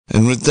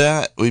And with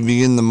that, we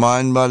begin the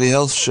Mind Body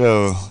Health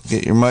Show.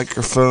 Get your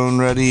microphone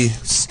ready.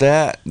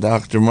 Stat,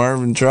 Dr.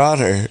 Marvin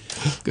Trotter.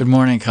 Good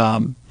morning,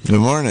 Cobb. Good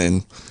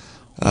morning.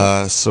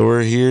 So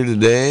we're here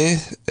today,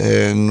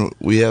 and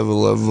we have a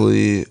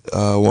lovely,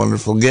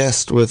 wonderful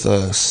guest with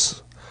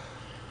us.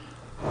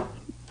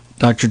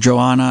 Dr.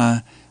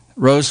 Joanna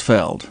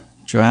Rosefeld.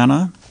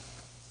 Joanna,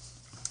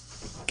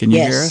 can you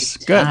hear us?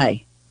 Good.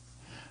 Hi.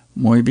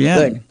 Muy bien.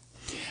 Good.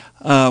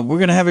 We're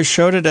going to have a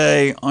show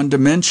today on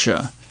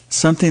dementia,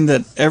 something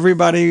that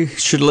everybody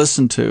should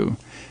listen to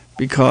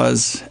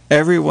because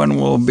everyone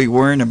will be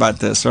worrying about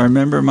this. I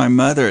remember my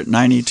mother at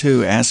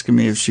 92 asking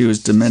me if she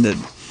was demented,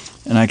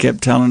 and I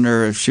kept telling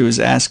her if she was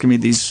asking me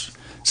these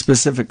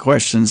specific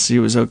questions, she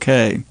was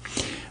okay.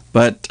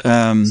 But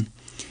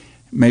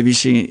maybe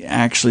she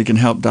actually can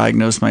help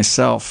diagnose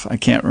myself. I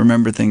can't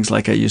remember things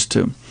like I used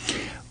to.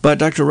 But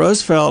Dr.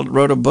 Rosefeld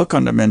wrote a book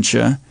on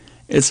dementia.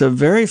 It's a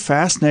very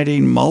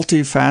fascinating,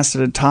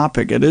 multifaceted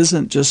topic. It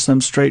isn't just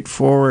some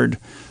straightforward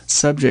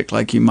subject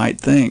like you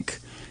might think.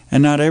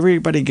 And not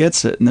everybody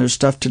gets it, and there's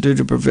stuff to do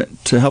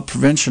to help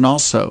prevention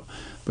also.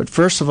 But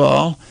first of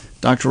all,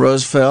 Dr.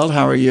 Rosefeld,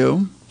 how are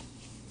you?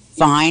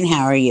 Fine.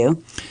 How are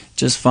you?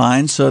 Just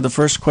fine. So the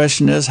first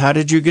question is, how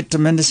did you get to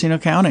Mendocino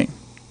County?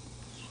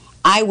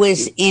 I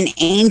was in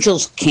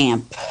Angels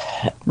Camp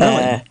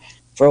Really?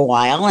 for a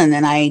while, and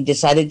then I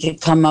decided to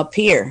come up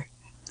here.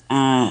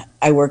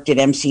 I worked at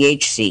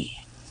MCHC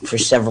for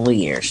several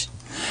years.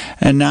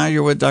 And now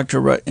you're with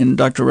in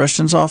Dr.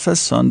 Rushton's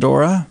office on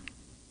Dora?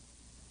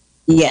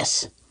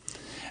 Yes.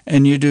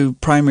 And you do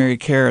primary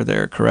care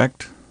there,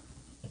 correct?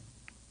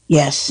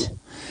 Yes.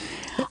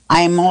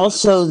 I'm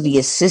also the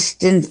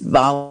assistant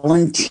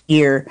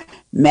volunteer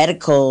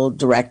medical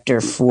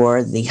director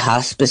for the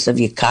Hospice of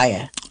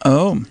Ukiah.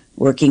 Oh.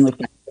 Working with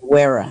Dr.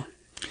 Wera.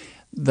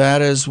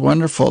 That is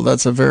wonderful.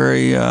 That's a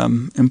very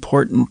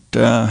important,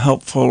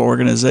 helpful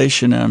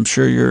organization, and I'm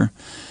sure your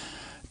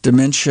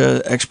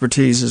dementia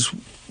expertise is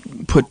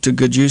put to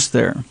good use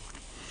there.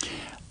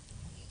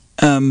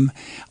 I'm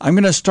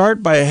going to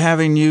start by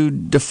having you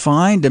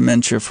define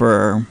dementia for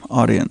our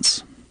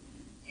audience.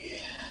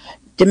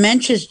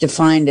 Dementia is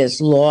defined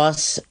as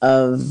loss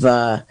of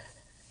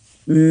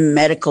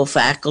medical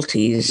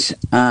faculties,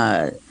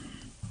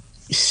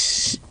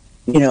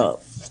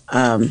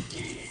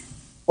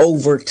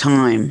 over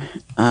time.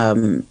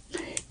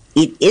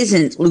 It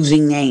isn't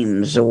losing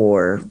names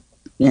or,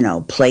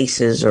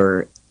 places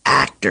or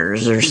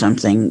actors or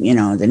something,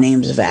 the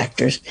names of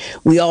actors.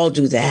 We all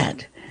do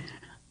that.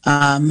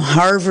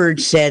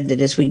 Harvard said that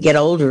as we get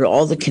older,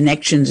 all the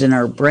connections in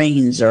our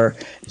brains are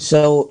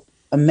so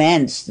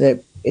immense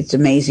that it's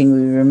amazing we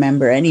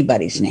remember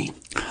anybody's name.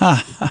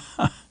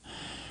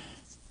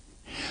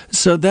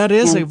 So that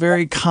is a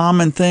very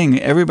common thing.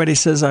 Everybody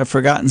says, I've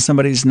forgotten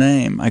somebody's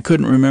name. I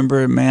couldn't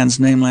remember a man's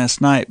name last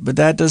night, but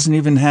that doesn't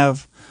even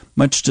have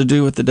much to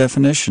do with the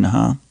definition,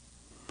 huh?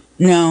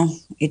 No,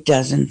 it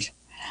doesn't.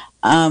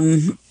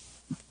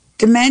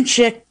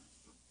 Dementia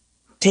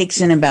takes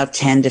in about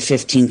 10 to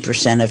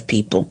 15% of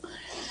people.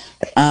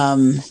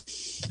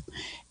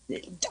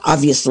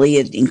 Obviously,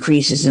 it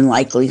increases in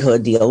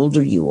likelihood the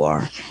older you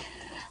are.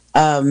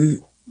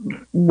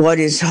 What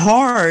is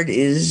hard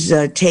is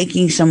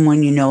taking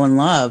someone you know and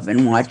love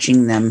and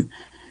watching them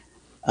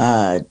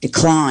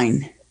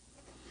decline.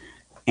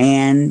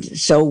 And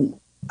so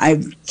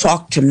I've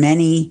talked to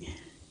many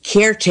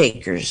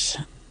caretakers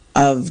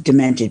of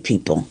demented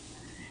people,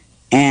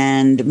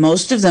 and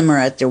most of them are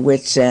at their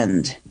wits'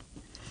 end.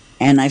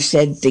 And I've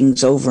said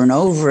things over and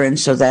over, and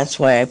so that's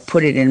why I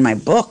put it in my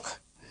book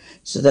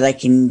so that I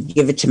can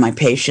give it to my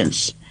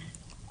patients.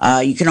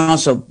 You can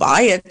also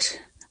buy it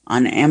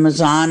on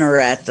Amazon or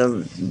at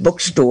the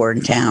bookstore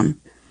in town.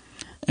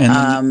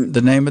 And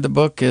the name of the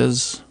book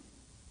is?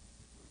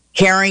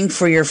 Caring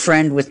for Your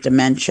Friend with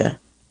Dementia.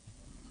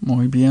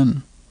 Muy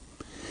bien.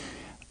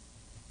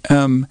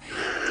 In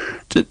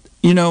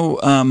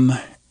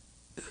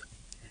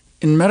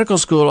medical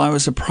school, I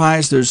was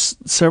surprised there's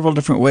several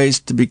different ways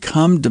to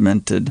become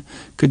demented.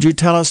 Could you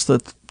tell us the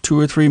 2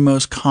 or 3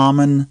 most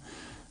common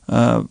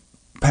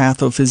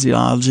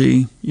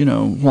pathophysiology,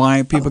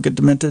 why people get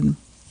demented?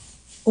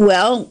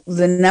 Well,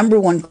 the number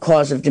one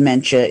cause of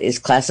dementia is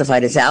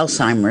classified as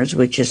Alzheimer's,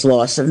 which is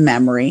loss of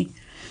memory,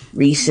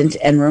 recent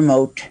and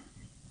remote,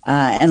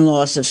 and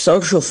loss of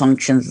social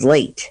functions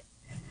late.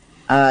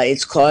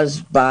 It's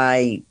caused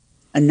by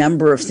a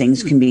number of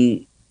things. Can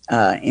be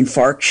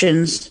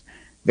infarctions,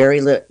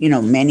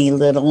 many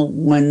little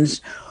ones,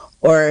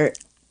 or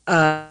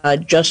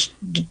just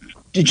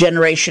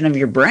degeneration of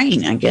your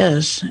brain, I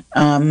guess.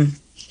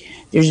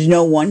 There's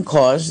no one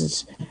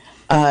cause.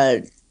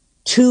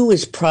 2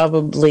 is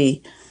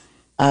probably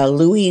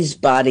Lewy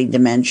body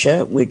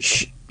dementia,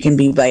 which can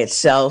be by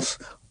itself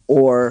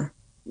or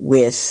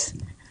with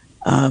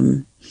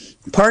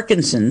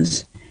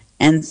Parkinson's.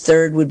 And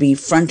 3rd would be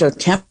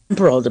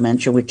frontotemporal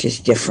dementia, which is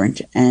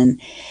different. And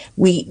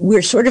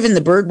we're sort of in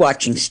the bird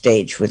watching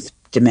stage with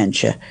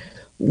dementia.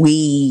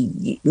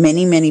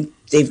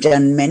 They've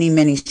done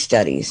many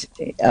studies,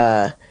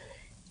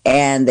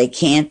 and they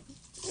can't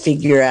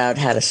figure out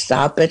how to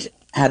stop it,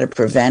 how to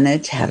prevent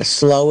it, how to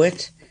slow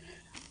it.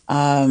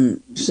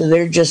 So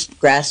they're just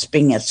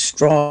grasping at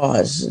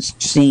straws,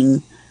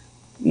 seeing,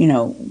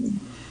 do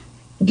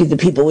the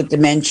people with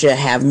dementia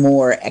have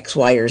more X,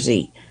 Y, or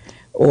Z,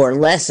 or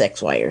less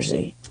X, Y, or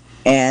Z?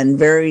 And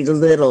very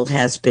little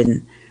has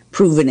been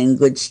proven in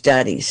good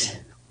studies.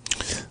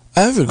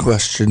 I have a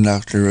question,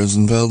 Dr.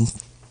 Rosenfeld.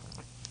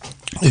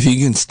 If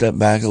you can step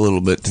back a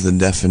little bit to the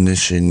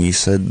definition, you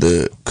said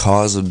the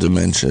cause of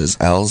dementia is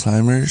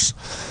Alzheimer's,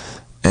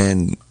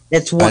 and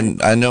that's one.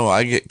 I know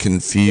I get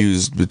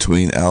confused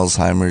between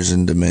Alzheimer's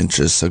and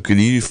dementia, so could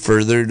you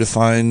further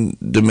define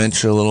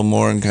dementia a little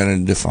more and kind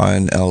of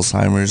define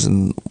Alzheimer's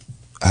and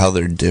how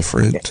they're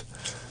different?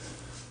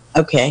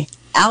 Okay.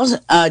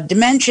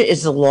 Dementia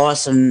is the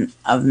loss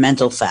of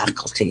mental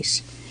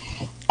faculties.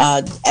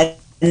 And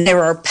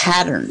there are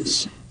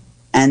patterns,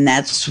 and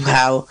that's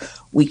how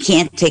we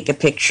can't take a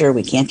picture,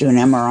 we can't do an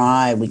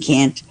MRI, we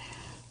can't.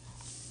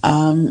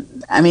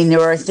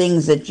 There are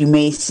things that you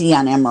may see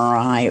on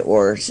MRI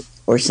or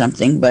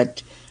something,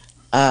 but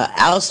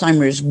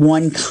Alzheimer's is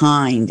one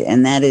kind,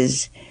 and that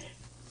is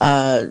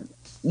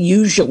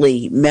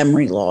usually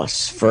memory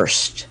loss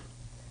first.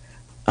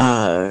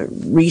 You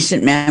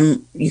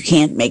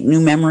can't make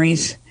new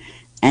memories,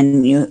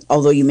 and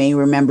although you may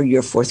remember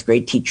your fourth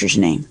grade teacher's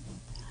name.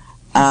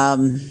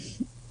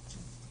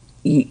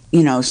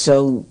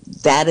 So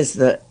that's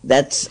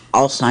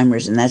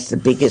Alzheimer's, and that's the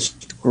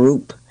biggest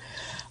group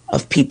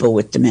of people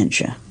with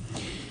dementia.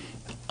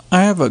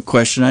 I have a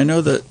question. I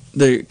know that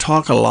they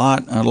talk a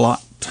lot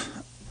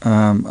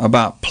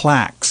about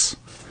plaques.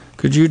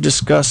 Could you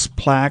discuss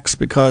plaques?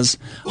 Because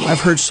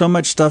I've heard so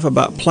much stuff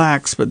about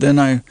plaques, but then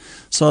I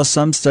saw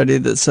some study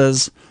that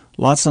says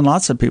lots and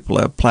lots of people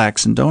have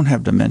plaques and don't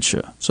have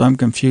dementia. So I'm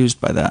confused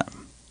by that.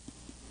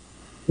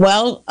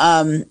 Well,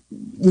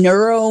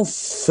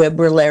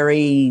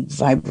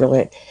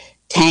 neurofibrillary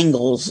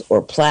tangles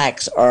or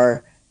plaques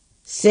are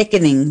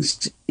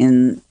thickenings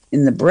in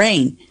the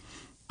brain,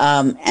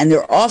 and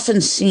they're often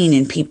seen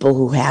in people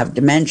who have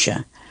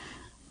dementia.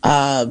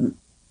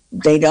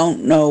 They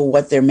don't know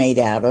what they're made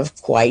out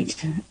of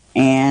quite,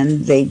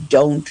 and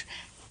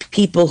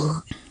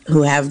people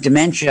who have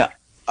dementia,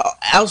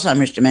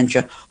 Alzheimer's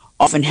dementia,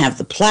 often have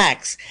the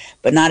plaques,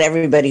 but not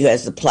everybody who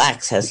has the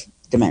plaques has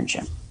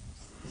dementia.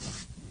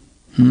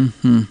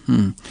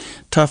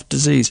 Tough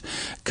disease.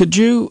 Could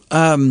you,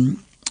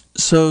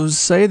 so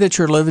say that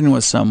you're living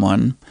with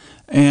someone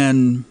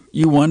and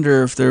you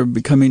wonder if they're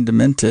becoming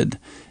demented.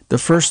 The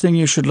first thing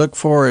you should look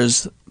for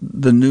is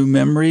the new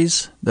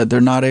memories, that they're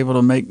not able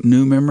to make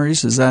new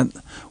memories. Is that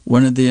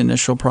one of the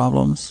initial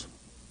problems?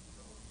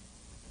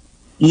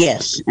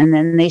 Yes, and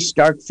then they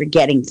start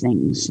forgetting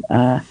things,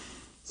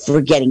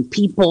 forgetting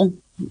people,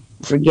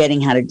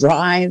 forgetting how to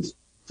drive,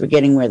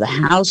 forgetting where the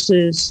house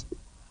is,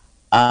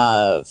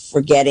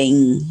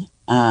 forgetting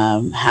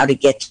how to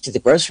get to the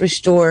grocery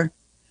store.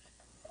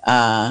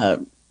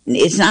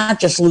 It's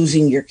not just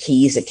losing your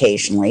keys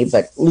occasionally,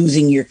 but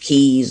losing your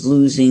keys,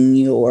 losing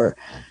your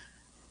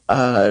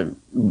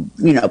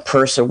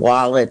purse or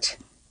wallet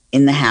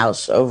in the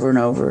house over and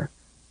over.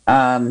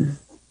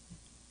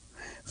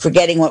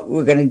 Forgetting what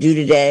we're going to do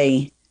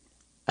today.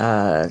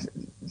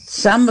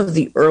 Some of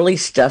the early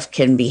stuff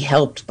can be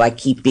helped by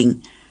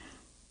keeping,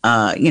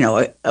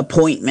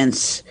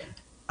 appointments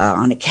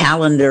on a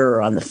calendar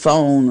or on the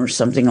phone or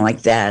something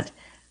like that.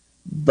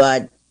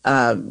 But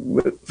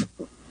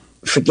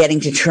forgetting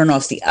to turn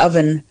off the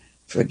oven,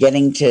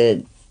 forgetting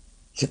to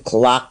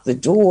lock the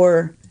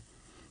door,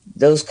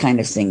 those kind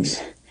of things.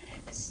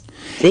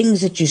 Things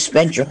that you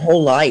spent your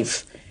whole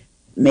life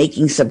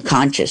making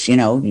subconscious, you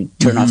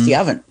turn off the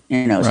oven,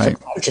 right,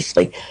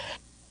 subconsciously.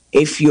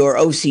 If you're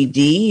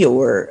OCD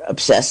or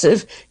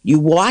obsessive, you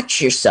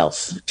watch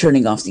yourself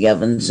turning off the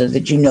oven so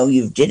that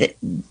you've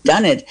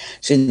done it,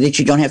 so that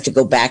you don't have to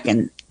go back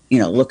and,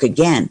 look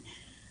again.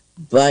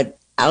 But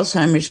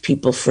Alzheimer's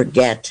people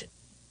forget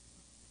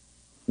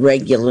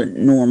regular,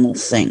 normal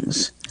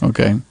things.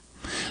 Okay.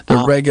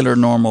 The regular,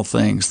 normal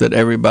things that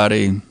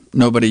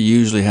nobody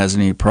usually has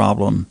any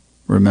problem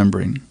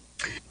remembering.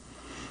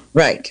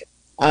 Right.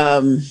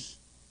 How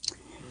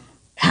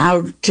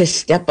to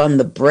step on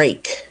the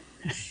brake.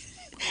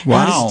 Wow.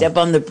 How to step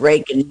on the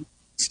brake and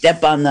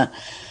step on the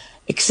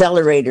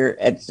accelerator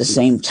at the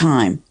same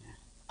time.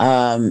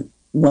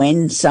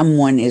 When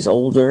someone is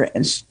older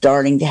and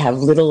starting to have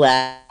little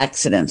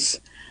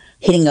accidents,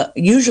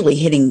 usually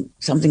hitting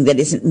something that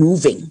isn't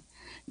moving,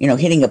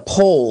 hitting a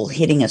pole,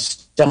 hitting a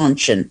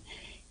stanchion,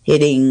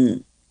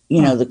 hitting,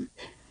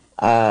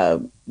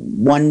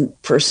 one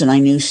person I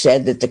knew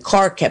said that the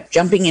car kept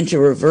jumping into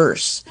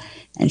reverse,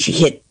 and she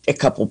hit a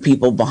couple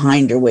people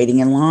behind her waiting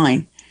in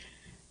line.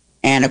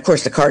 And of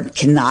course, the car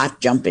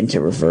cannot jump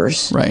into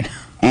reverse. Right.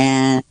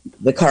 And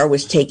the car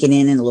was taken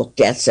in and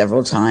looked at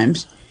several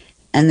times.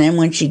 And then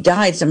when she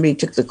died, somebody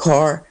took the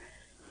car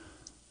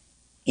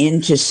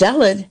in to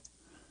sell it,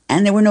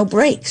 and there were no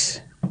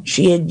brakes.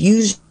 She had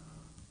used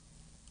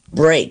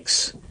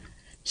brakes,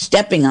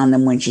 stepping on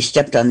them when she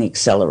stepped on the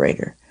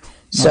accelerator.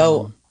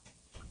 So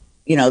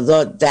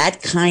that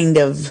kind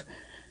of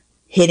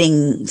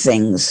hitting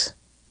things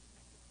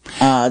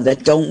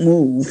that don't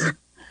move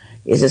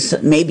is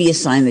maybe a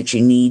sign that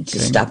you need to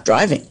stop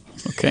driving.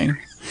 Okay.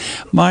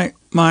 My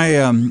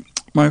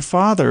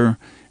father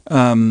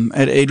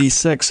at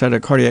 86 had a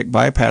cardiac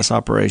bypass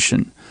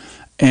operation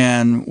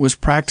and was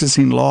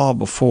practicing law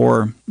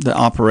before the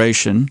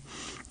operation.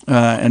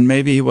 And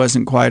maybe he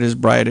wasn't quite as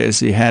bright as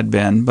he had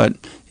been, but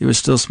he was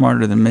still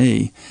smarter than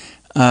me.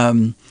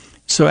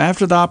 So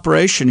after the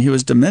operation, he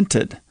was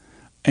demented.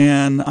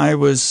 And I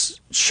was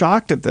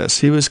shocked at this.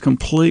 He was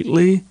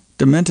completely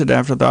demented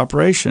after the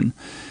operation.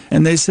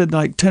 And they said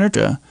like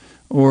dementia,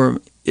 or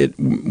it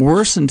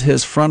worsened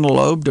his frontal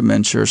lobe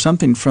dementia or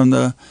something from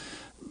the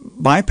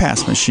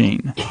bypass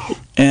machine.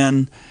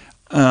 And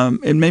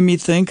it made me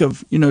think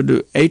of,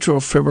 do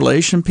atrial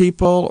fibrillation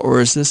people,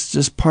 or is this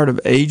just part of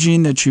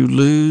aging that you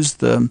lose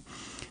the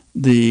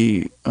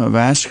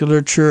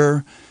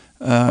vasculature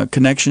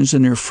connections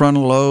in your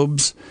frontal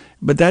lobes?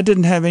 But that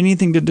didn't have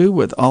anything to do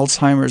with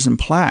Alzheimer's and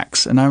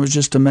plaques. And I was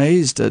just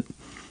amazed at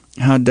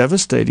how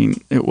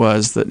devastating it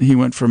was that he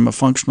went from a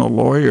functional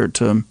lawyer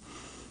to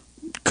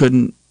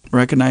couldn't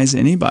recognize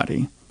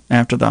anybody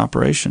after the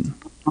operation.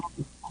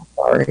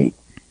 Sorry.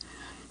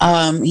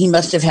 He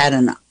must have had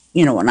an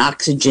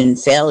oxygen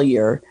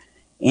failure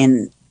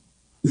in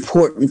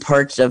important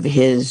parts of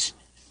his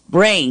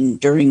brain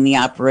during the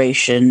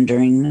operation,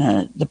 during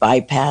the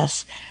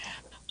bypass.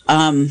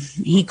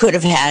 He could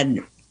have had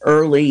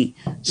early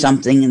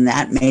something, and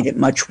that made it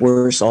much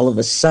worse all of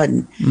a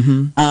sudden.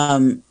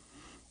 Mm-hmm.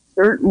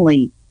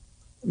 Certainly,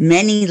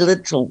 many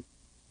little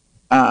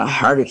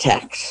heart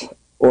attacks,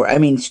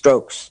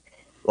 strokes,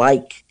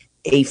 like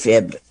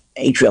AFib,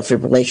 atrial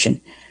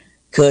fibrillation,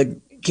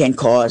 can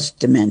cause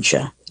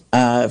dementia.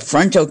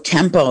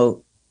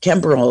 Frontotemporal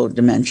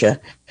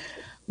dementia,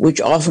 which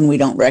often we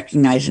don't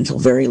recognize until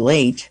very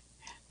late,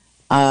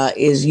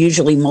 is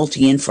usually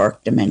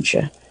multi-infarct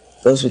dementia.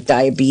 Goes with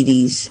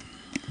diabetes,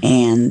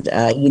 and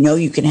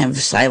you can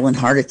have silent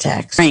heart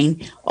attacks.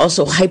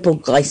 Also,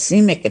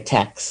 hypoglycemic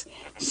attacks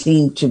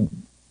seem to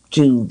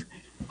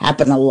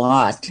happen a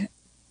lot,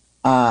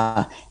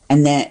 and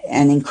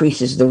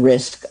increases the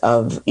risk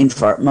of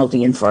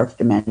multi-infarct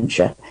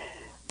dementia.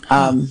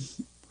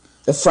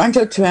 The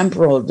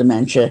frontotemporal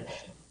dementia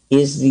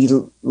is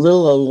the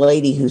little old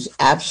lady who's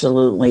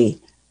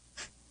absolutely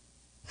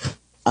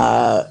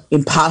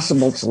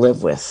impossible to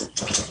live with.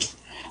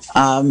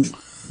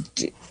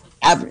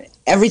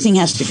 Everything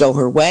has to go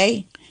her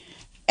way.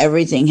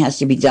 Everything has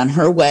to be done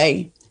her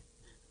way.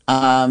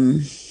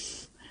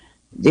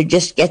 They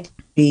just they're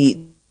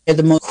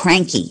the most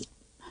cranky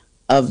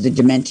of the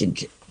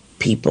demented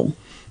people.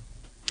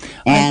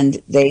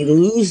 And they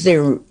lose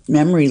their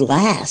memory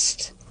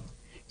last.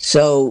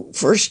 So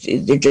first,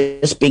 they're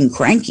just being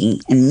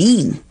cranky and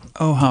mean.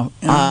 Oh, how?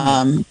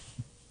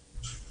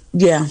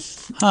 Yeah.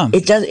 Huh.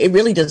 It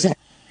really does.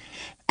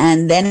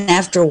 And then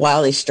after a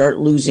while, they start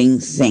losing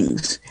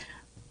things,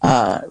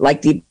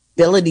 like the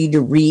ability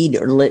to read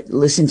or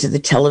listen to the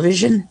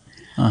television.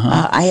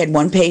 Uh-huh. I had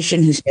one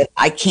patient who said,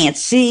 "I can't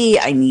see.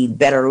 I need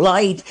better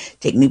light.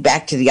 Take me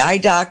back to the eye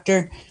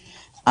doctor."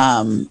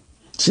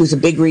 She was a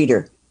big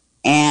reader,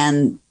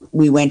 and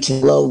we went to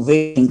low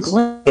vision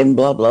clinic and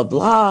blah blah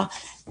blah.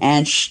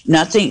 And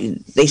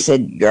nothing. They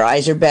said, "Your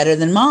eyes are better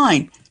than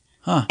mine,"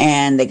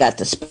 and they got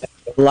the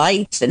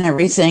lights and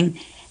everything.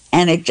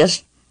 And it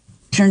just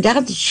turned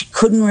out that she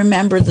couldn't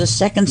remember the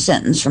second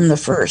sentence from the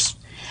first.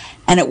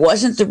 And it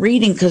wasn't the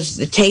reading, because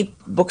the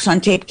books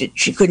on tape,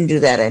 she couldn't do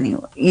that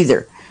anyway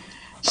either.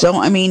 So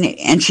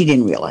and she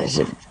didn't realize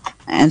it.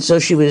 And so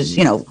she was,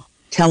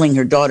 telling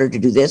her daughter to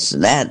do this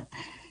and that,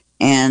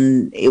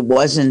 and it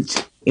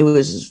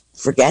was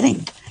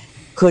forgetting.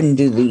 Couldn't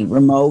do the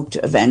remote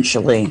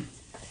eventually.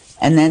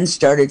 And then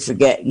started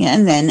forgetting.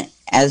 And then,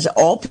 as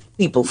all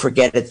people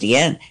forget at the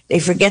end, they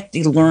forget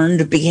the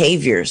learned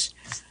behaviors.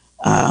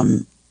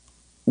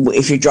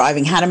 If you're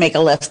driving, how to make a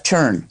left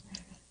turn,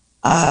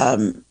 how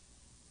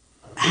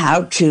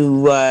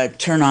to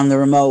turn on the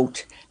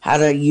remote, how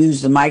to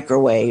use the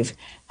microwave.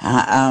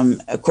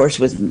 Of course,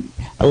 with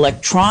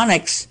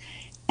electronics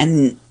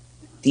and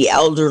the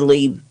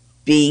elderly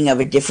being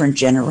of a different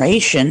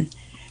generation,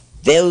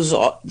 those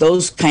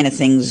kind of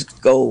things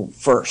go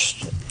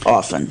first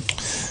often.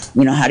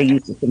 How to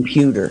use a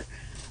computer,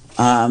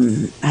 how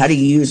to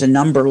use a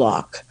number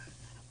lock,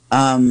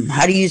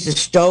 how to use a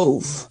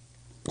stove.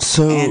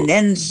 So, and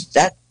then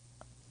that.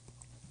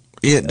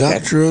 Yeah,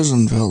 Dr.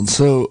 Rosenfeld.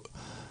 So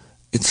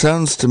it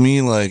sounds to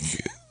me like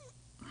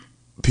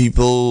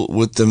people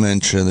with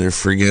dementia, they're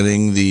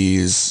forgetting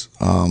these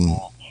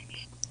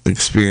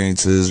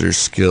experiences or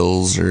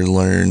skills or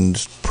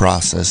learned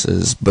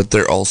processes, but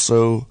they're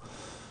also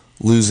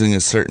losing a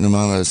certain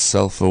amount of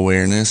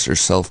self-awareness or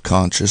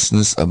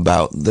self-consciousness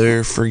about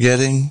their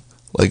forgetting.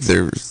 Like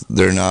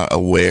they're not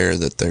aware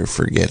that they're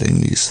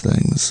forgetting these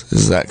things.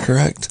 Is that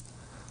correct?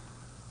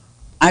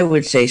 I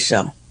would say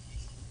so.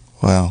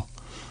 Wow.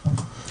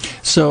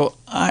 So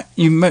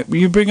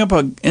you bring up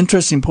an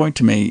interesting point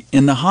to me.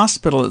 In the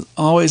hospital, it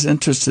always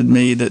interested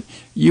me that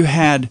you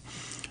had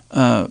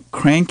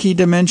cranky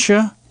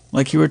dementia,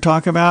 like you were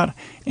talking about,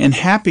 and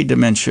happy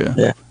dementia.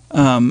 Yeah.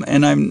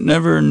 And I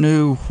never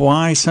knew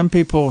why some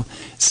people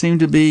seem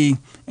to be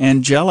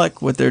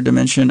angelic with their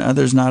dementia and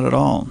others not at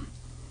all.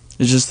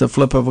 It's just the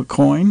flip of a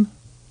coin?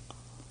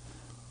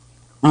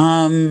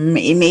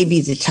 It may be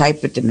the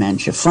type of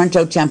dementia.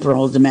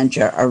 Frontotemporal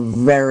dementia are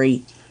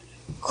very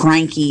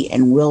cranky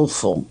and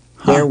willful,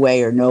 their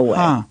way or no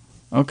way.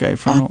 Okay.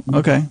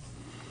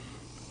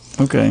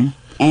 Okay.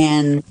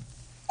 And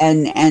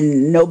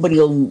nobody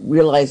will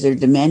realize they're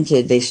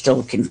demented. They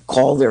still can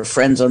call their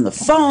friends on the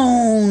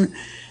phone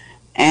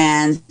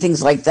and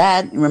things like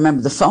that.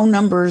 Remember the phone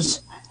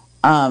numbers.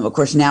 Of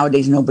course,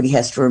 nowadays nobody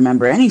has to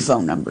remember any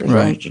phone numbers,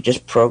 right? You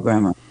just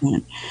program them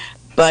in.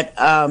 But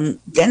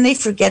then they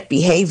forget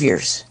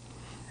behaviors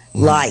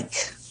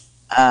like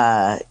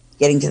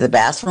getting to the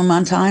bathroom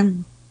on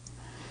time,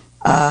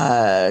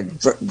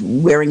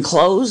 wearing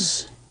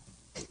clothes,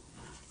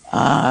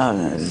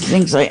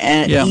 things like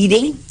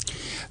eating.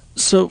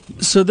 So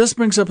this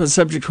brings up a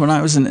subject. When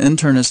I was an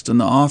internist in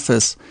the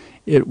office,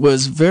 it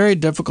was very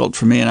difficult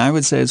for me, and I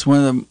would say it's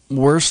one of the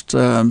worst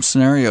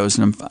scenarios.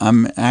 And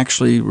I'm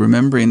actually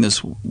remembering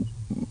this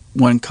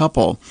one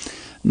couple,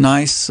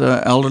 nice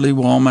elderly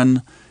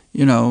woman,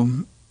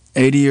 80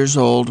 years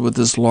old, with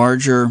this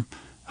larger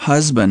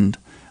husband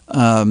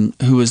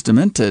who was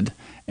demented,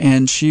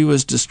 and she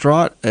was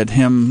distraught at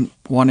him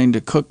wanting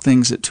to cook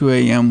things at 2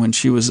 a.m. when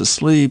she was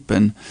asleep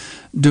and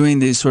doing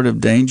these sort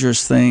of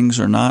dangerous things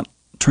or not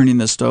turning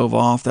the stove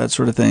off, that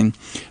sort of thing.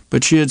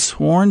 But she had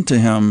sworn to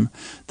him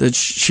that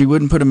she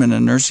wouldn't put him in a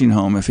nursing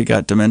home if he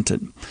got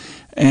demented.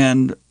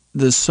 And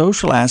the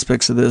social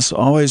aspects of this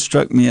always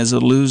struck me as a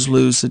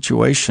lose-lose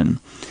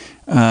situation.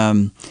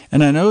 And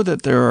I know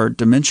that there are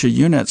dementia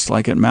units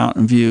like at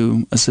Mountain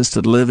View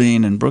Assisted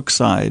Living and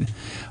Brookside.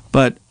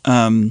 But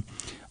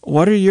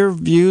what are your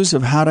views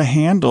of how to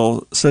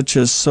handle such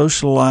a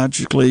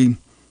sociologically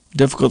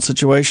difficult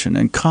situation?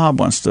 And Cobb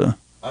wants to...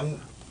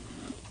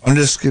 I'm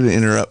just going to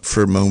interrupt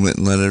for a moment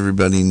and let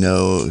everybody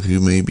know who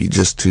may be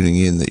just tuning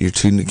in that you're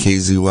tuned to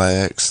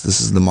KZYX. This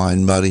is the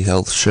Mind Body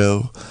Health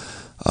Show.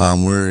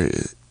 We're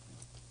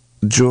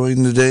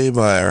joined today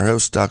by our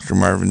host, Dr.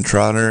 Marvin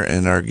Trotter,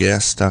 and our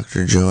guest,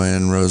 Dr.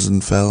 Joanne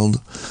Rosenfeld.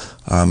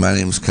 My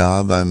name's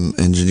Cobb. I'm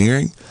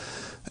engineering.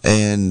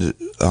 And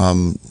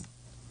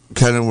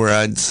kind of where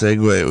I'd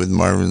segue with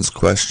Marvin's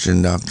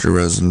question, Dr.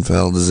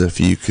 Rosenfeld, is if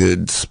you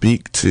could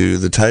speak to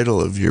the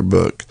title of your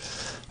book,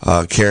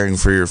 Caring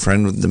for Your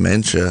Friend with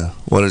Dementia,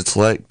 what it's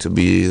like to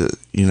be, a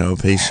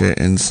patient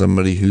and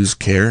somebody who's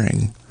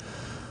caring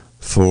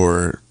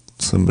for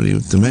somebody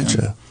with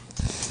dementia.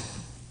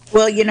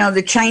 Well,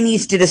 the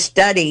Chinese did a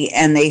study,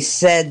 and they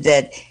said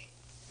that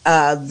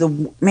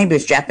maybe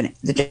it's Japanese,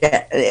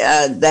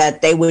 that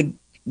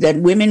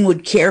women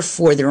would care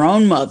for their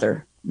own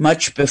mother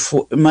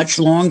much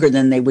longer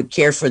than they would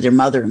care for their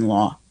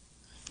mother-in-law,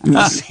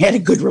 unless they had a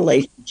good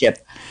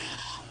relationship.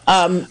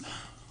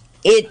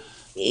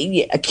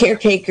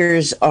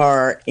 Caretakers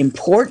are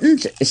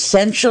important,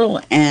 essential,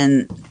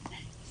 and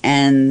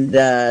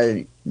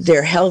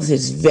their health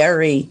is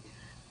very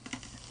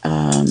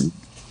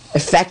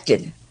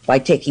affected by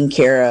taking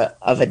care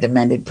of a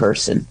demented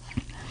person.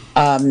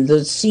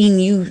 The scene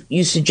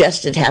you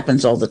suggested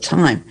happens all the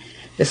time.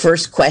 The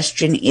first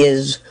question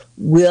is,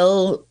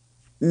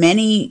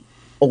 many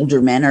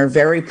older men are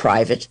very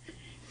private,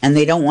 and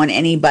they don't want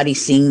anybody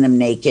seeing them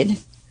naked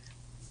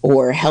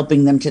or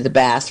helping them to the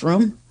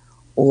bathroom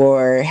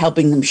or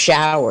helping them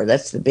shower.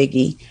 That's the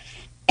biggie.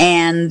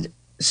 And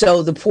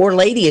so the poor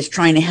lady is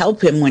trying to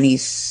help him when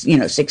he's,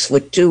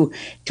 6'2",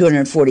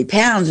 240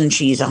 pounds, and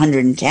she's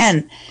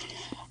 110.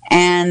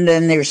 And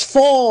then there's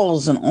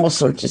falls and all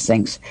sorts of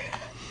things.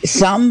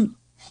 Some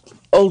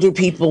older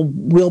people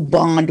will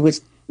bond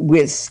with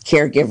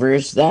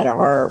caregivers that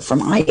are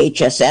from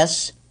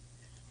IHSS.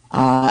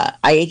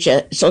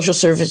 Social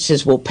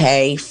services will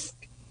pay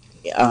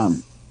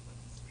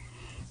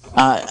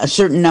a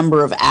certain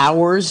number of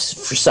hours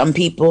for some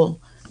people,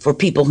 for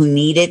people who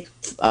need it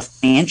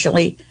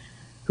financially,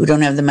 who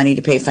don't have the money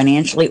to pay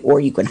financially, or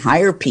you can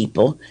hire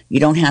people. You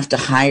don't have to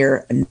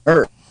hire a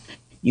nurse.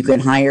 You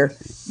can hire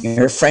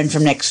your friend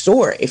from next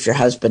door if your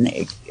husband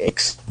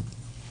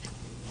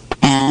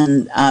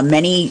and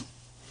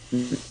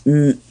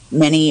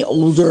many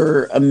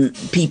older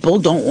people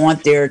don't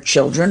want their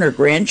children or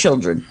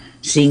grandchildren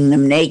seeing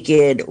them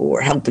naked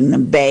or helping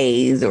them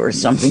bathe or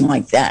something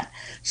like that.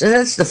 So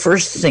that's the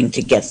first thing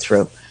to get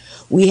through.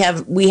 We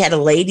had a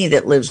lady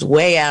that lives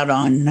way out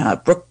on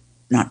not Brook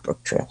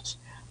Trails,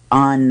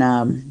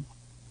 on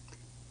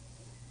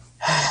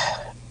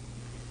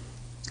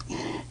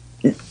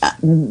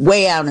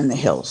way out in the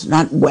hills,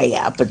 not way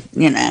out, but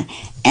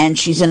and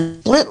she's in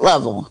split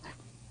level.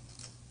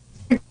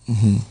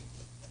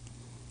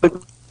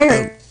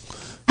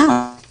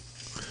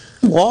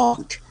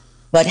 Walked,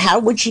 but how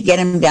would she get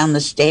him down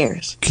the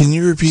stairs? Can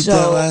you repeat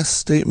that last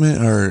statement?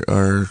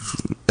 Our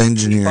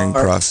engineering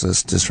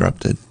process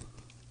disrupted.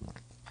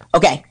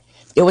 Okay,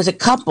 there was a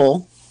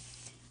couple,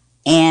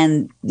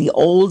 and the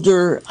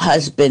older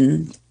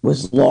husband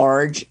was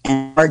large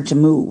and hard to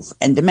move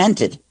and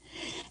demented.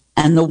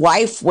 And the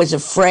wife was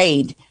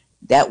afraid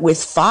that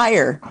with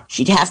fire,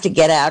 she'd have to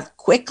get out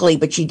quickly,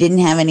 but she didn't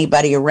have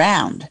anybody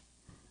around.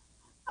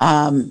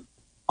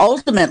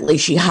 Ultimately,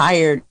 she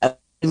hired a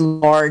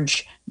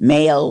large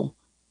male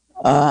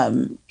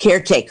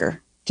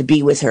caretaker to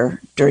be with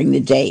her during the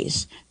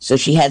days. So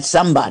she had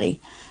somebody.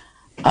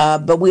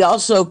 But we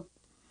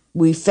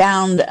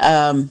found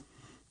him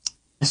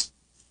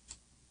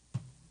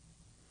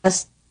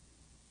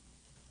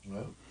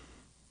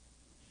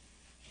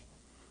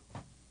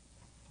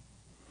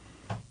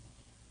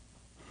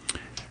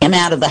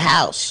out of the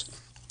house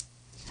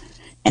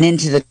and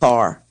into the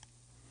car.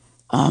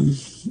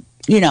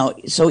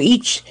 So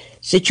each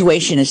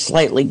situation is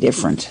slightly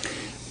different.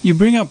 You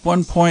bring up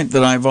one point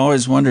that I've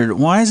always wondered.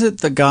 Why is it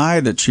the guy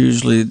that's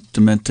usually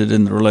demented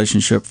in the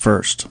relationship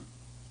first?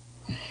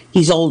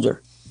 He's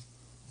older.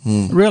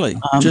 Really?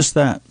 Just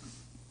that?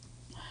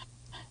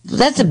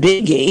 That's a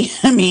biggie.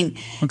 I mean,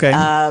 okay.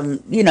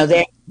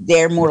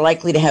 They're more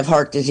likely to have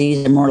heart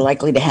disease and more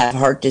likely to have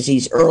heart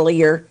disease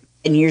earlier,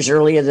 10 years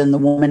earlier than the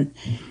woman.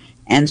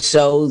 And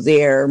so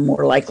they're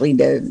more likely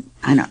to,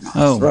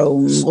 throw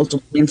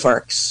multiple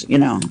infarcts,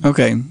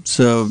 Okay,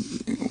 so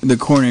the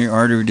coronary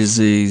artery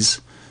disease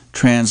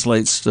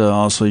translates to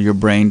also your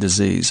brain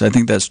disease. I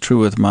think that's true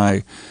with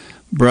my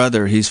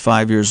brother. He's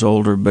 5 years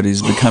older, but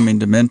he's becoming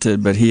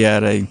demented, but he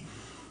had a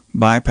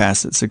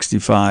bypass at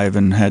 65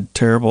 and had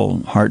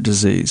terrible heart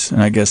disease.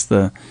 And I guess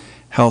the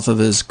health of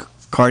his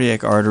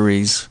cardiac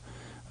arteries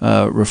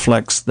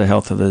reflects the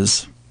health of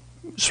his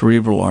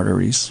cerebral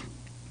arteries.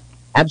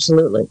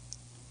 Absolutely.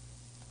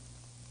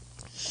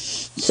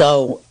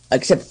 So,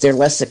 except they're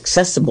less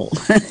accessible.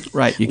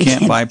 Right, you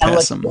can't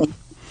bypass them.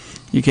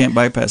 You can't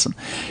bypass them.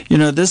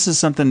 This is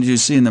something you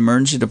see in the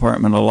emergency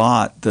department a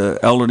lot. The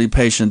elderly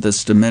patient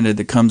that's demented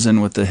that comes in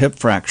with a hip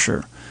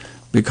fracture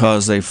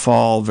because they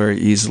fall very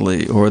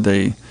easily, or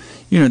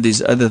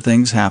these other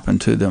things happen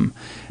to them.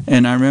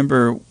 And I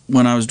remember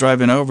when I was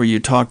driving over, you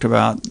talked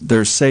about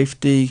their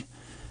safety,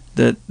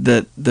 that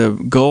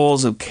the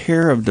goals of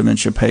care of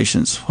dementia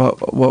patients.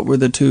 What were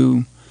the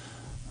two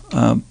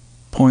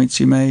points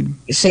you made?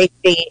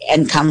 Safety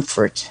and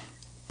comfort.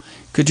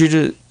 Could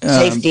you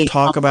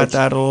talk about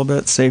that a little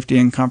bit, safety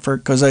and comfort?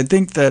 Because I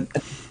think that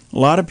a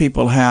lot of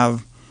people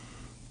have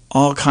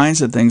all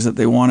kinds of things that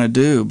they want to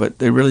do, but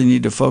they really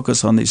need to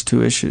focus on these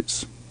two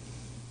issues.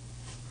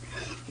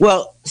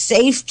 Well,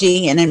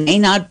 safety, and it may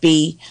not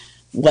be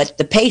what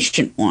the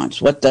patient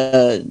wants, what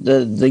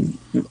the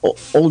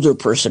older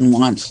person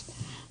wants.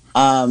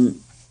 Can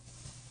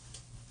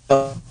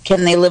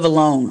they live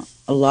alone?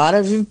 A lot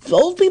of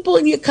old people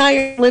in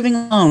Ukiah are living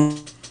alone.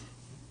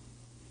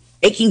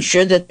 Making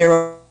sure that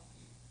they're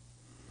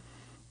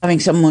having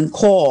someone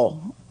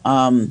call.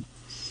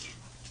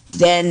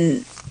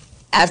 Then,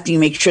 after you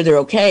make sure they're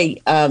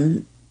okay,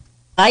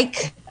 I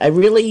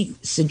really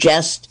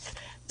suggest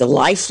the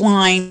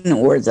Lifeline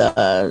or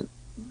the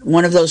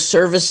one of those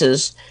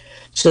services,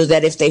 so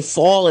that if they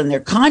fall and they're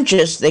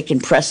conscious, they can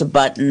press a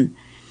button,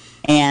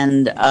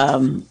 and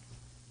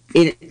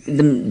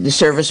the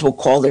service will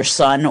call their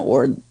son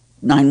or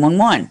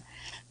 911.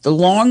 The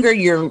longer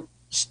you're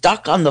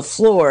stuck on the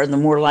floor, the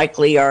more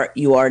likely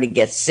you are to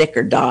get sick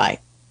or die.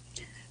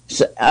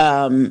 So,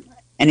 and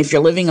if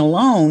you're living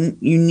alone,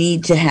 you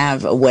need to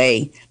have a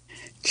way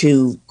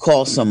to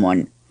call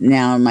someone.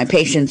 Now, my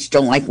patients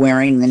don't like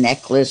wearing the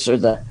necklace or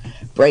the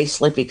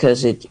bracelet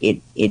because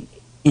it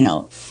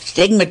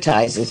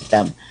stigmatizes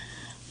them.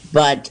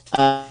 But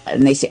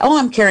and they say, "Oh,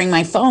 I'm carrying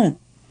my phone."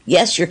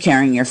 Yes, you're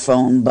carrying your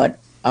phone, but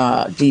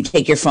do you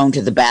take your phone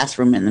to the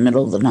bathroom in the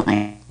middle of the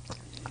night?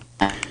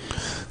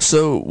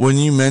 So when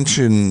you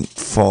mention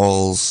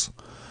falls,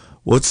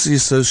 what's the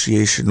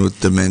association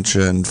with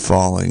dementia and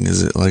falling?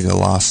 Is it like a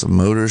loss of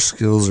motor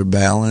skills or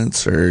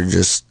balance, or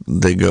just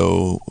they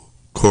go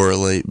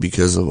correlate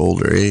because of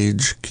older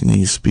age? Can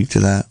you speak to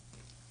that?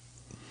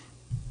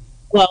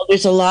 Well,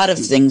 there's a lot of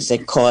things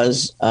that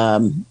cause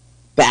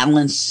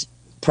balance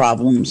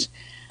problems,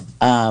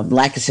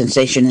 lack of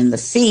sensation in the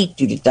feet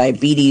due to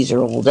diabetes or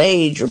old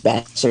age or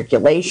bad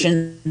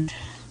circulation,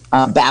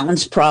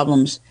 balance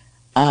problems.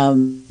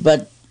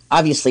 But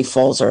obviously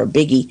falls are a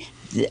biggie.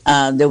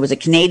 There was a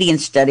Canadian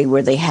study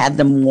where they had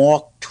them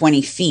walk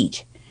 20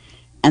 feet,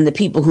 and the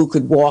people who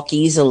could walk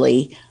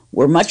easily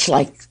were much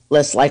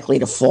less likely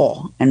to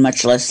fall and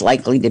much less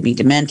likely to be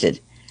demented.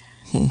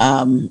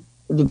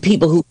 The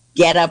people who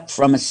get up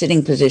from a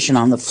sitting position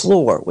on the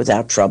floor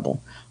without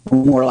trouble were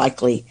more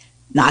likely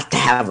not to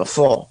have a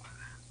fall.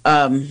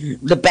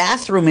 The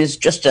bathroom is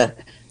just a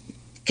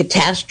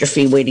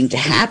catastrophe waiting to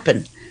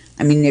happen.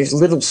 I mean, there's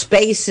little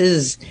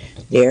spaces.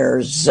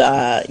 There's,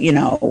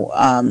 you're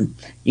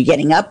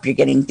getting up, you're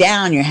getting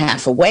down, you're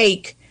half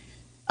awake,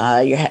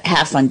 you're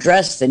half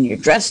undressed, then you're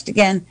dressed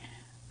again.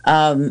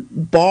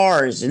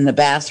 Bars in the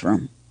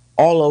bathroom,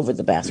 all over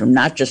the bathroom,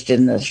 not just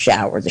in the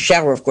shower. The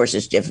shower, of course,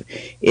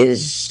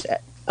 is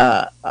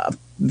a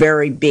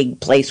very big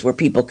place where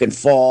people can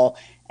fall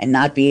and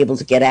not be able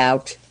to get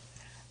out.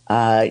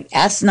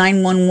 Ask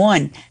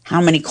 911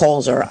 how many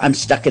calls are I'm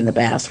stuck in the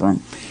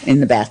bathroom, in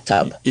the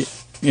bathtub.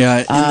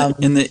 Yeah,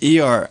 in the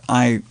ER,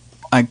 I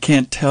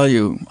can't tell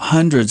you,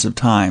 hundreds of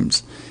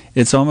times.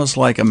 It's almost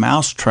like a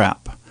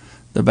mousetrap,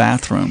 the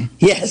bathroom.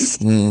 Yes.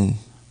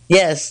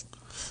 Yes.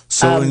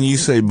 So when you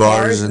say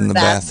bars in the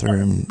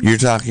bathroom, you're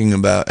talking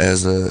about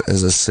as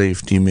a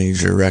safety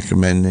measure,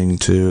 recommending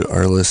to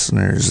our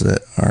listeners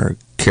that are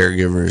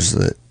caregivers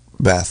that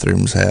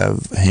bathrooms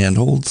have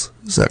handholds.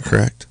 Is that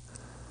correct?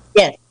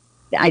 Yes.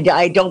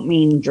 I don't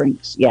mean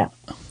drinks. Yeah.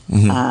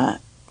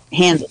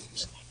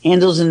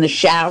 Handles in the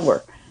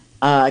shower.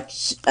 And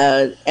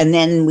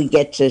then we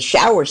get to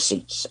shower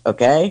seats.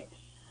 Okay.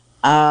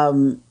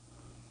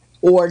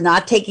 Or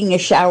not taking a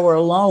shower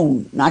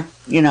alone,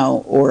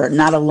 or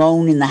not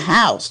alone in the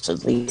house.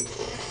 At least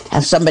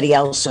have somebody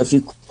else. So if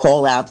you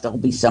call out, there'll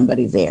be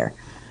somebody there.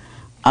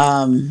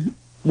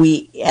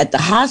 We at the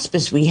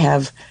hospice, we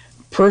have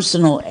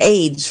personal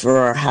aides for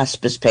our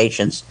hospice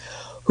patients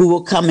who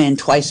will come in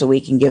twice a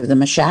week and give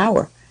them a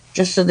shower,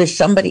 just so there's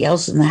somebody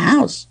else in the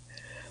house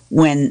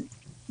when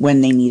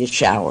they need a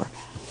shower.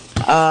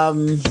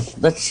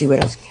 Let's see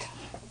what else.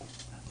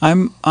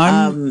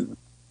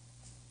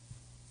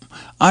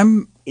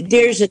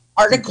 There's an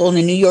article in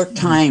the New York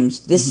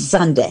Times this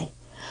Sunday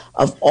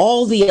of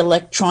all the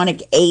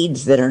electronic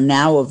aids that are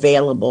now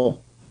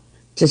available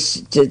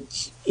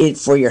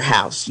for your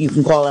house. You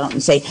can call out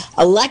and say,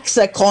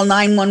 Alexa, call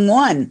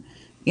 911,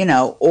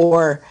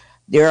 or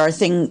there are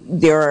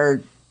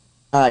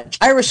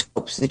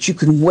gyroscopes that you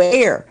can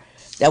wear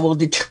that will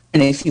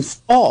determine if you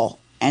fall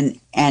and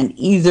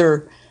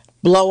either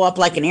blow up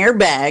like an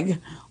airbag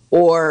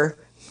or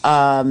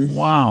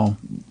wow.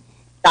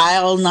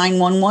 dial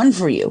 911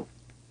 for you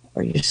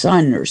or your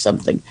son or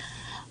something.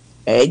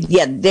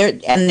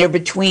 They're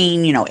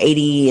between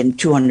 $80 and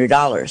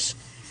 $200.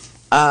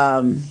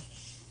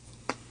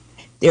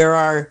 There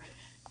are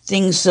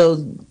things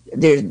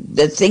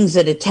the things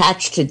that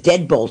attach to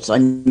deadbolts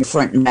on your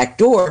front and back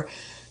door,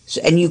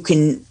 and you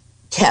can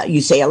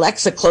you say,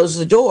 Alexa, close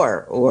the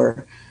door,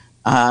 or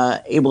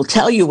it will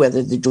tell you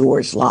whether the door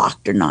is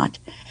locked or not.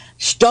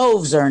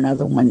 Stoves are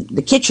another one.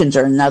 The kitchens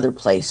are another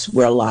place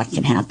where a lot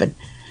can happen.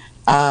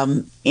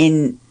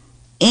 In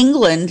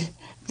England,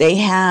 they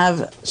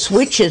have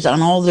switches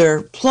on all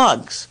their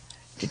plugs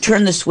to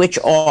turn the switch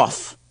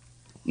off.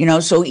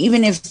 So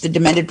even if the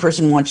demented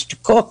person wants to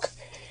cook,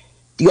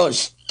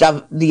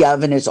 the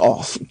oven is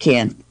off. You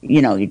can't,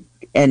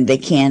 and they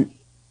can't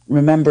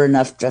remember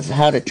enough of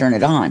how to turn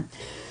it on.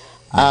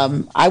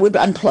 I would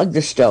unplug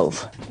the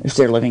stove if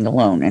they're living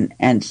alone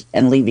and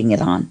leaving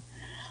it on.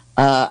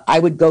 I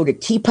would go to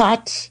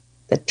teapots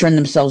that turn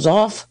themselves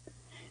off,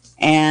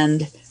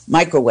 and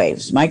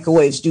microwaves.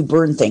 Microwaves do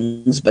burn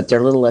things, but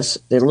they're a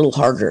little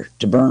harder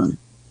to burn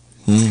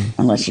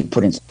unless you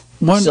put in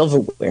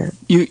silverware.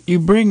 You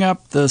bring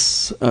up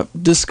this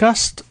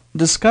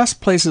discuss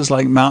places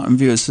like Mountain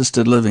View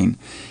Assisted Living,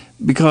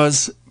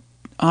 because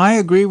I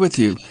agree with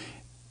you.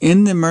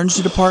 In the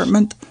emergency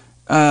department,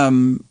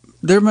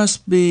 there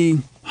must be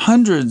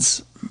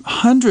hundreds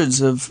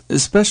of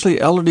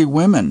especially elderly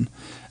women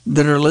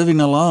that are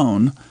living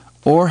alone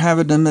or have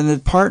a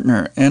demented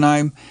partner,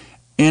 and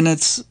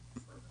it's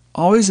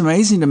always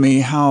amazing to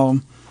me how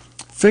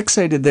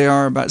fixated they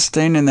are about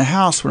staying in the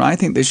house when I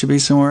think they should be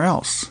somewhere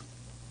else.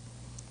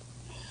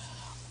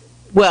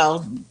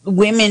 Well,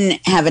 women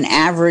have an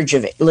average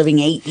of living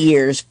 8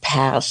 years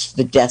past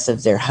the death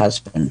of their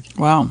husband.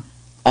 Wow.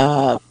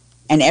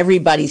 And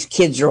everybody's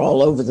kids are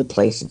all over the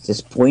place at this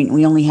point.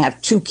 We only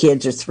have 2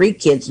 kids or 3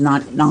 kids,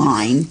 not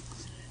 9.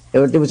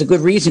 There was a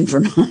good reason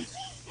for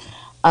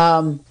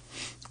 9.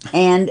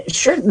 And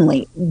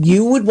certainly,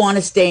 you would want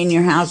to stay in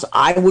your house.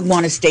 I would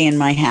want to stay in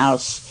my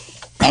house.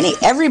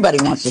 Everybody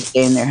wants to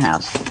stay in their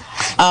house.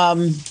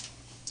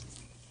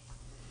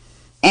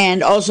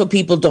 And also,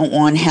 people don't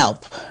want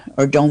help,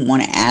 or don't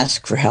want to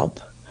ask for help,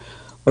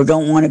 or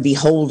don't want to be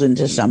beholden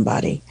to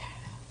somebody.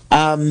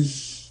 I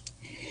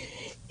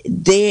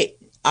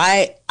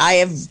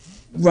have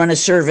run a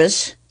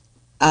service.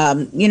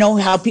 You know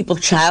how people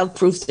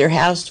childproof their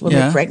house when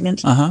they're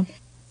pregnant? Uh-huh.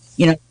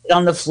 Sit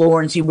on the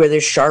floor and see where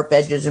there's sharp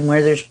edges and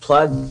where there's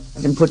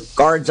plugs and put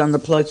guards on the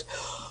plugs.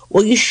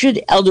 Well, you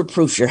should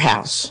elder-proof your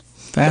house.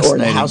 Or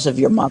the house of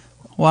your mother.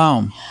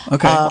 Wow.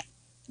 Okay.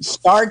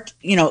 Start,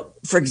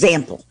 for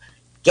example,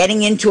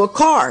 getting into a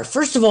car.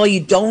 First of all, you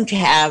don't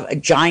have a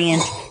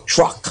giant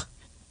truck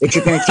that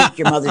you're going to take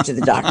your mother to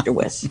the doctor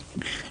with.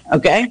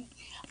 Okay?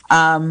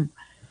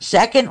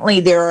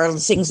 Secondly, there are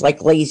things like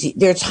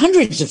there's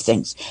hundreds of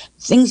things.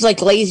 Things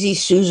like Lazy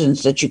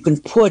Susans that you can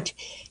put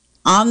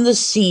on the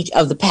seat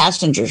of the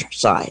passenger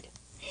side.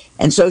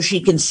 And so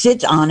she can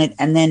sit on it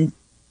and then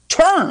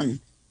turn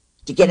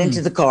to get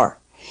into the car.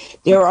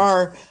 There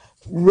are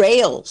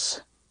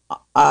rails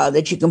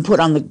that you can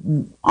put on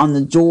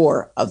the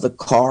door of the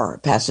car,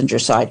 passenger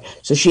side,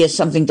 so she has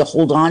something to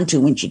hold on to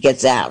when she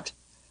gets out.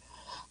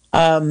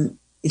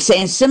 it's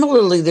saying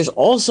similarly, there's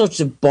all sorts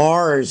of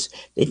bars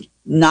that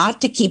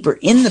not to keep her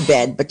in the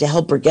bed, but to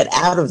help her get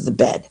out of the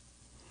bed.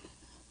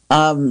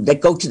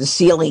 That go to the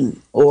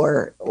ceiling,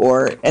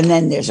 and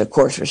then there's of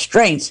course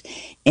restraints.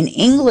 In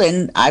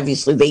England,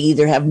 obviously, they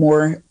either have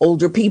more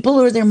older people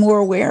or they're more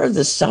aware of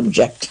the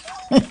subject.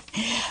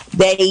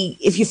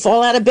 If you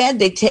fall out of bed,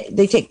 they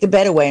take the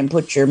bed away and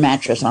put your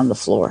mattress on the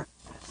floor,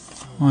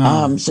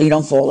 so you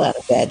don't fall out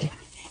of bed.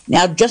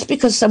 Now, just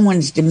because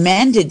someone's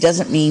demented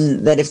doesn't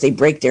mean that if they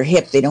break their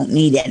hip, they don't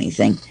need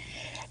anything.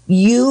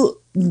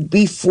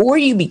 Before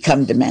you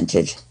become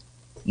demented,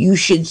 you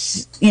should,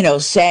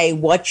 say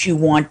what you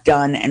want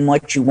done and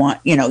what you want,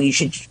 you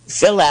should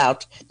fill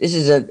out, this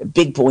is a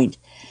big point,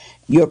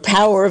 your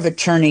power of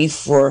attorney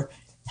for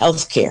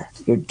health care,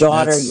 your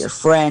daughter, your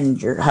friend,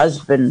 your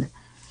husband,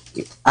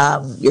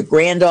 your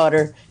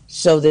granddaughter,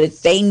 so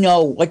that they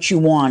know what you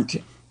want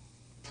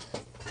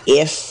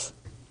if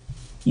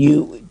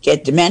you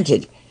get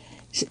demented.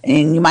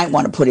 And you might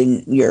want to put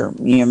in your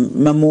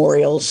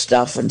memorial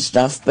stuff,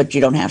 but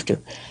you don't have to.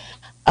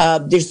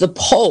 There's the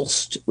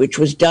Pulse, which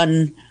was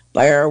done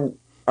by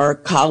our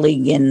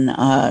colleague in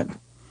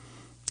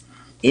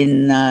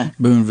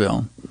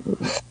Boonville.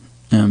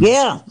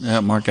 Yeah,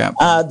 Mark App.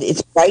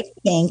 It's bright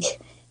pink,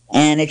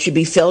 and it should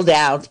be filled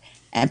out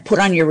and put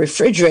on your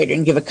refrigerator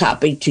and give a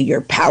copy to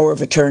your power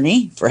of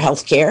attorney for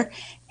health care,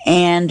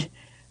 and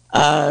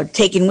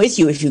taken with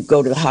you if you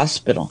go to the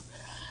hospital.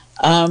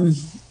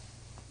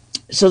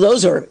 So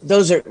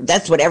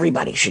that's what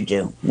everybody should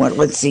do.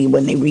 Let's see,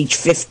 when they reach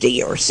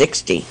 50 or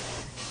 60.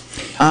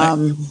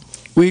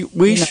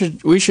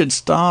 We should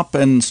stop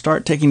and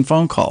start taking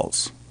phone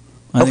calls.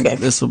 I think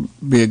this will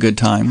be a good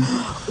time.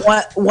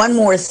 One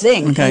more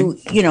thing. Okay.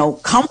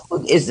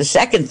 Comfort is the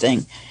second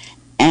thing.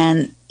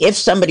 And if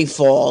somebody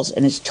falls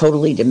and is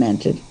totally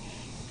demented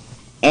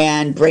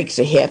and breaks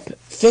a hip,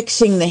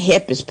 fixing the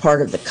hip is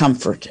part of the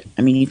comfort.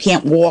 I mean, you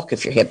can't walk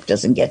if your hip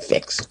doesn't get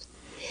fixed.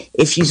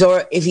 If he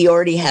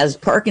already has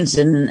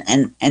Parkinson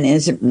and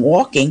isn't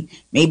walking,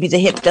 maybe the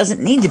hip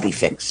doesn't need to be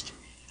fixed.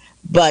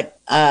 But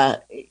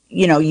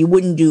you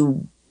wouldn't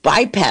do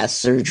bypass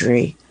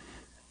surgery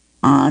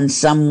on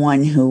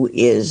someone who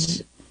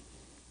is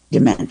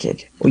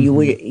demented, or you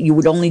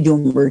would only do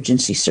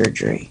emergency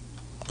surgery.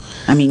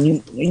 I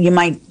mean, you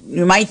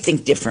might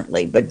think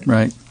differently, but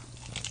right.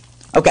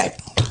 Okay.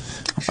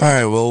 All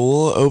right, well,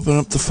 we'll open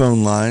up the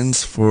phone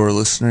lines for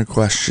listener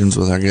questions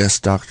with our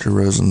guest, Dr.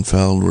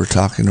 Rosenfeld. We're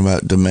talking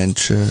about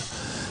dementia,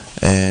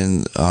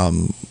 and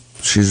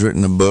she's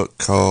written a book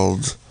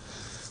called,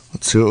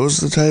 let's see, what was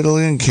the title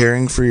again?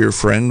 Caring for Your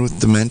Friend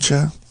with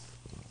Dementia?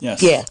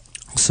 Yes. Yeah.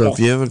 So if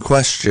you have a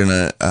question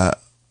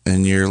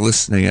and you're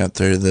listening out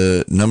there,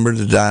 the number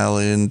to dial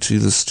into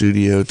the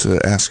studio to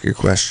ask your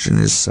question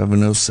is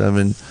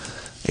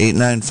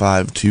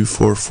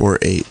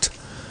 707-895-2448.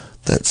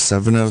 That's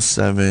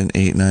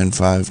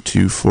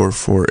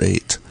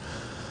 707-895-2448.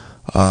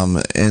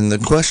 And the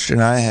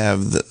question I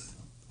have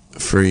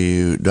for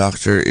you,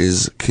 Doctor,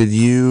 is could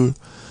you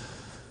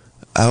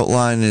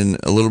outline in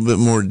a little bit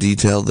more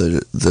detail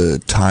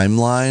the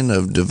timeline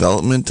of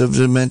development of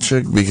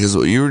dementia? Because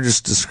what you were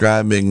just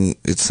describing,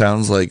 it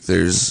sounds like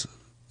there's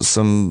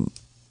some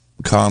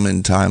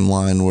common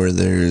timeline where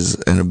there's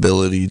an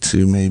ability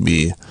to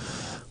maybe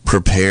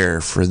prepare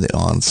for the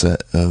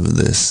onset of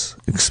this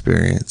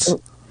experience.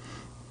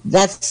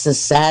 That's the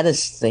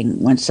saddest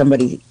thing, when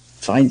somebody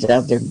finds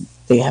out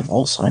they have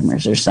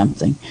Alzheimer's or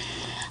something.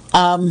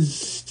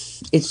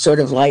 It's sort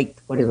of like,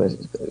 what it was,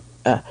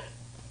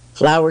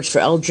 Flowers for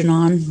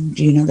Algernon.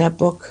 Do you know that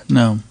book?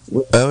 No.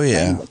 Oh,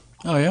 yeah.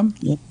 Oh, yeah?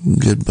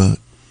 Good book.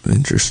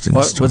 Interesting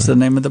story. What's the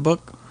name of the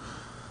book?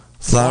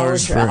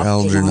 Flowers for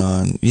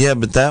Algernon. Yeah,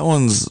 but that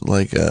one's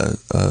like a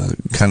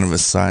kind of a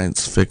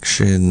science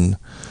fiction.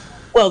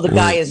 Well, the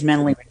guy is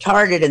mentally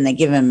retarded, and they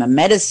give him a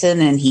medicine,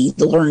 and he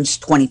learns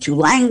 22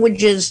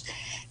 languages,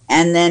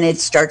 and then it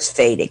starts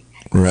fading.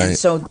 Right. And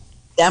so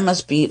that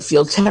must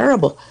feel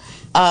terrible.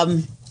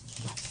 2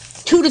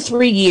 to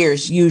 3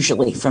 years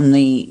usually from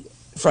the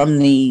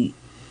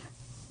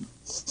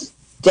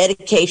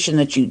dedication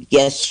that he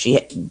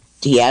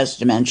has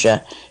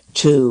dementia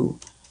to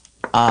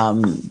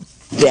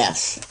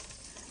death.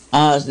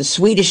 The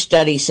Swedish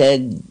study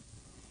said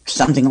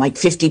something like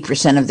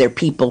 50% of their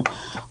people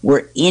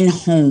were in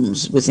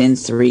homes within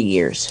 3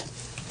 years.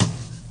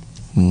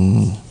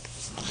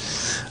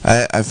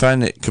 I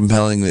find it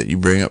compelling that you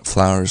bring up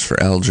Flowers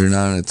for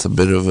Algernon. It's a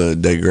bit of a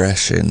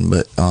digression,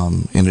 but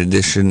in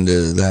addition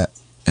to that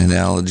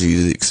analogy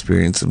to the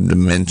experience of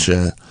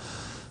dementia,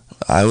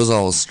 I was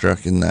always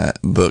struck in that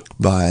book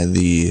by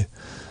the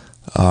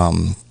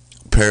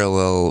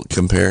parallel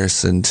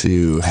comparison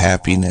to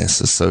happiness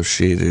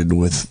associated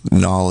with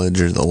knowledge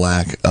or the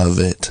lack of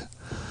it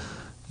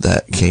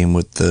that came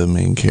with the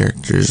main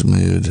character's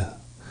mood.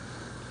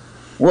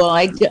 Well,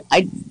 I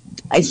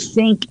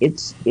think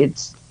it's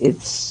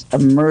a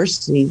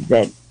mercy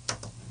that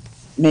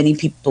many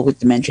people with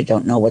dementia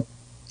don't know what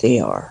they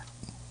are.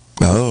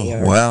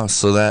 Oh, wow.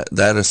 So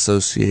that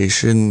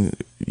association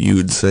you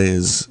would say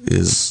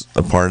is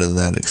a part of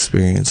that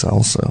experience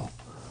also.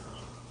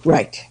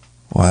 Right.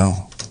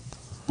 Wow.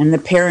 And the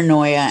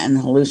paranoia and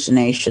the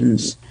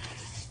hallucinations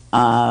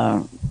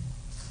and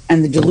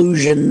the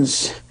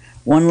delusions.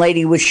 One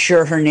lady was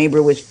sure her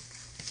neighbor was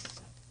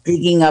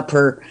digging up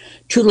her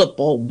tulip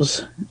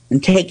bulbs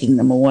and taking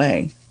them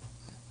away.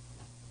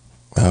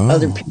 Oh.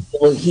 Other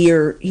people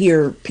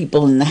hear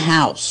people in the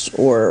house,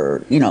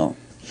 or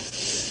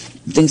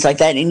things like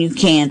that, and you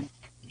can't.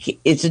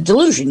 It's a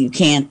delusion. You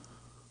can't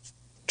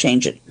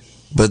change it.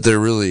 But they're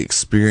really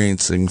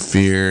experiencing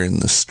fear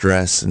and the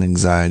stress and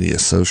anxiety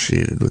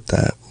associated with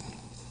that.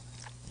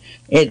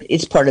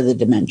 It's part of the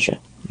dementia.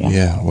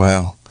 Yeah.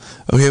 Wow.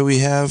 Okay, we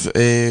have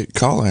a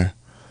caller.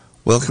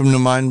 Welcome to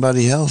Mind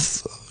Body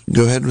Health.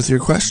 Go ahead with your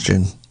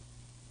question.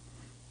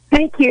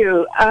 Thank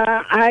you.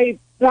 I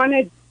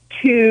wanted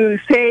to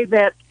say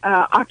that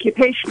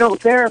occupational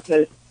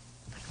therapists,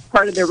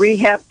 part of the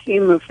rehab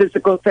team of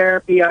physical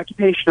therapy,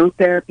 occupational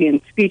therapy,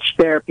 and speech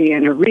therapy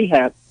in a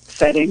rehab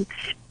setting,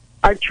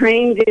 are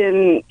trained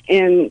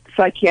in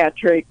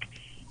psychiatric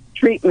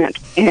treatment.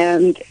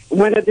 And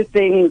one of the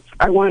things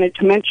I wanted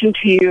to mention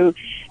to you,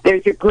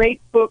 there's a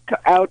great book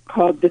out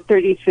called The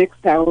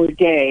 36-Hour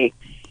Day,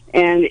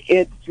 and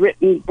it's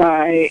written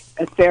by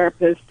a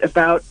therapist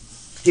about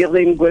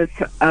dealing with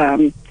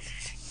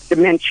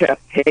dementia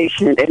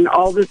patient and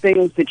all the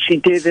things that she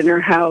did in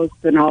her house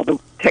and all the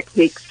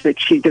techniques that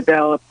she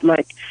developed.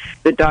 Like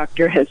the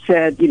doctor has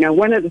said,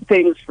 one of the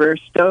things for a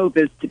stove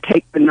is to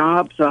take the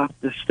knobs off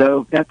the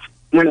stove. That's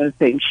one of the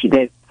things she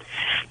did.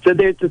 So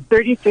there's a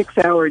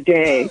 36-hour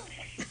day.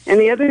 And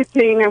the other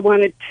thing I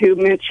wanted to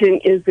mention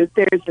is that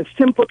there's a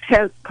simple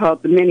test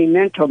called the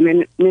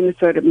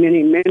Minnesota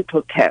Mini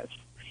Mental Test.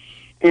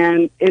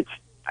 And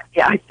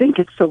I think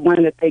it's the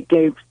one that they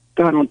gave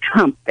Donald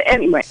Trump. But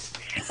anyway,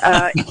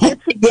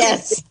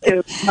 Yes.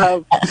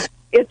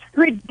 It's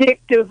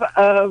predictive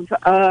of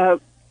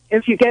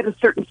if you get a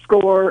certain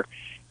score,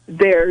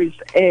 there's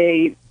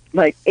a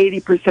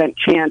 80%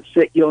 chance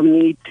that you'll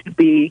need to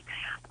be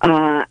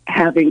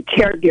having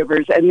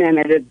caregivers, and then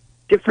at a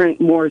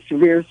different, more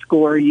severe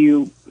score,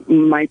 you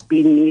might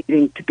be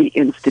needing to be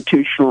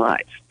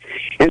institutionalized.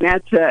 And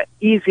that's a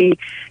easy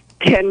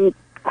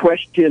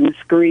 10-question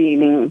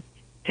screening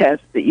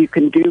test that you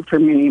can do for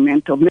mini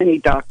mental. Many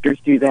doctors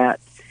do that.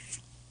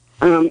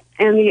 And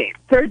the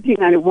third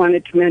thing I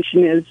wanted to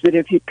mention is that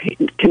if you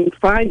can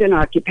find an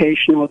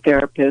occupational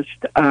therapist,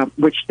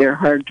 which they're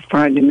hard to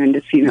find in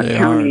Mendocino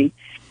County,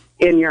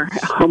 in your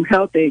home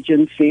health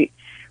agency,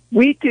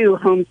 we do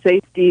home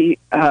safety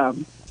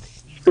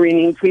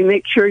screenings. We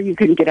make sure you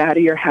can get out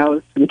of your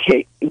house in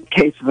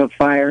case of a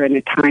fire in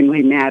a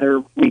timely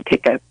manner. We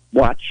take a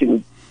watch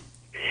and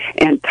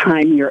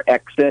time your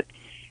exit.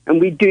 And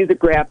we do the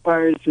grab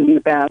bars in the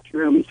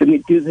bathrooms, and we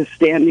do the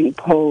standing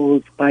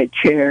polls by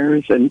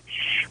chairs, and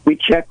we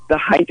check the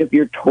height of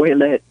your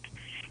toilet,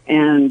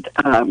 and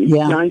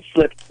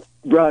non-slip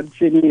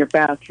rugs in your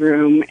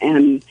bathroom,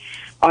 and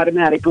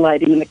automatic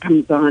lighting that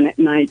comes on at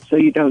night so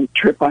you don't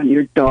trip on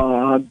your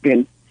dog,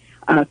 and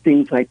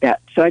things like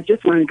that. So I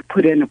just wanted to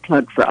put in a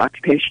plug for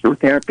occupational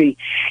therapy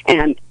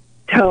and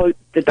tell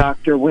the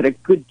doctor what a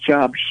good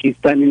job she's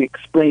done in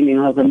explaining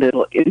all the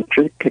little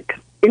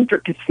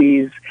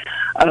intricacies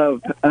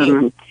of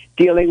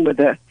dealing with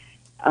a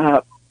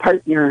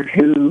partner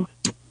who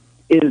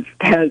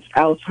has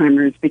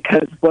Alzheimer's,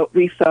 because what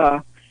we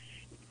saw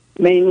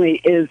mainly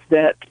is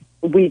that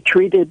we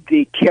treated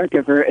the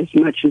caregiver as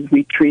much as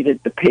we treated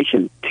the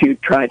patient to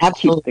try to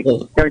keep the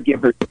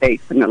caregiver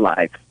safe and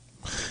alive.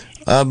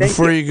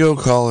 Before you go,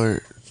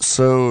 caller,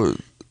 so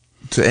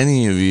to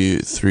any of you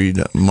three,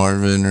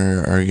 Marvin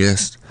or our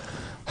guest,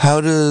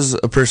 how does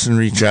a person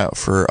reach out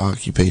for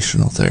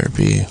occupational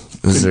therapy?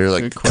 Is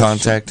there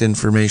contact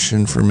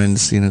information for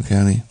Mendocino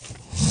County?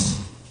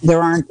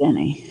 There aren't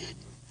any.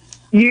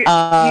 Your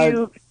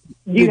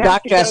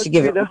doctor has to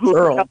give a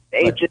referral.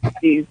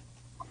 Agencies,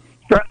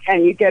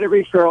 and you get a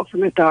referral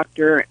from a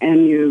doctor,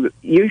 and you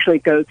usually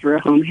go through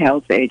a home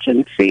health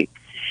agency.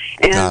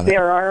 And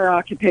there are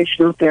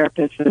occupational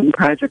therapists in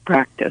private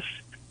practice.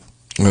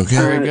 Okay,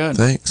 very good.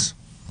 Thanks.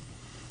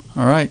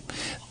 All right.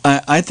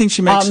 I think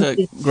she makes a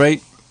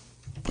great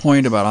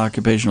point about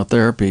occupational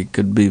therapy.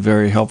 Could be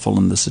very helpful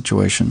in this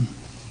situation.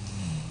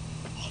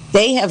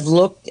 They have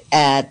looked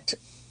at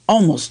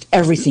almost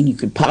everything you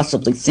could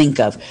possibly think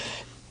of: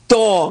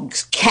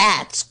 dogs,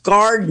 cats,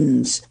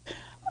 gardens,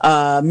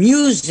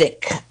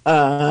 music,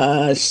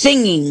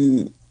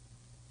 singing,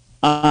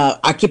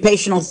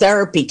 occupational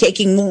therapy,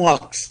 taking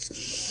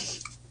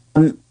walks.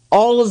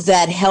 All of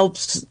that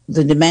helps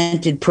the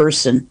demented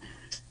person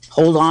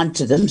hold on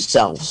to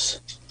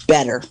themselves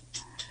better.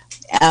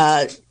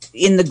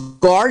 In the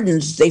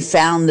gardens, they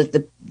found that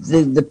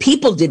the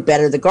people did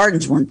better. The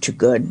gardens weren't too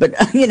good, but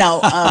Is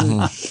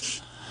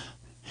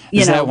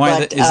that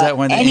why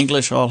the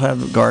English all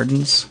have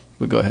gardens?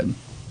 Well, go ahead.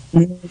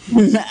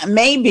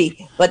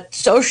 Maybe, but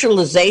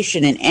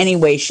socialization in any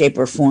way, shape,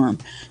 or form,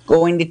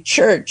 going to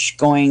church,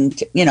 going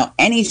to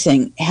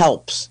anything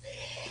helps.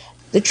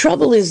 The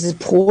trouble is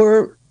the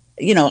poor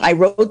I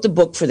wrote the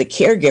book for the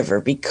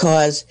caregiver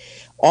because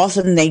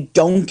often they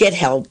don't get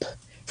help.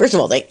 First of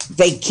all,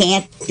 they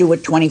can't do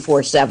it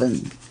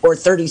 24/7 or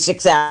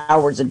 36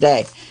 hours a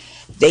day.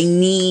 They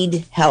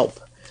need help.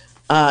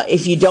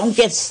 If you don't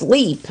get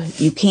sleep,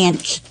 you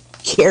can't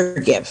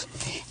caregive.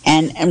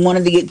 And one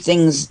of the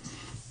things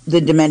the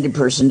demented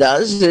person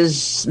does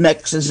is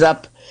mixes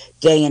up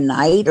day and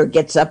night, or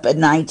gets up at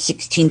night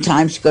 16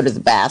 times to go to the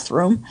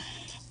bathroom.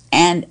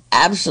 And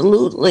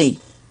absolutely,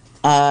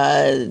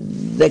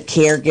 the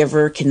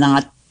caregiver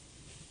cannot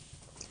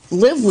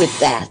live with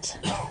that,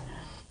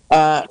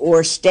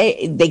 or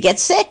they get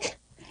sick.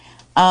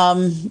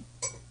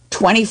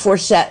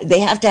 24/7,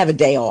 they have to have a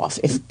day off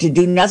to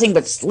do nothing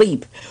but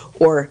sleep,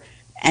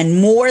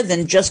 and more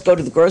than just go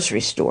to the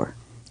grocery store,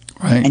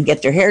 right, and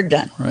get their hair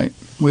done. Right.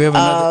 We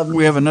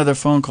have another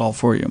phone call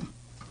for you.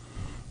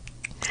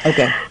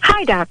 Okay.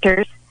 Hi,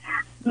 doctors.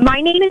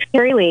 My name is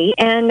Carrie Lee,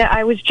 and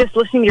I was just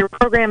listening to your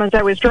program as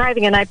I was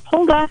driving, and I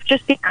pulled off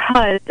just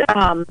because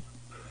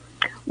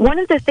one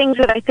of the things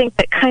that I think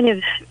that kind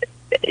of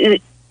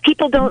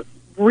people don't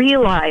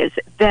realize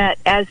that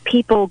as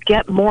people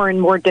get more and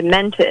more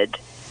demented,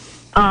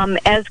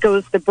 as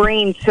goes the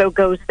brain, so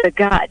goes the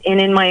gut. And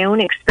in my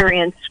own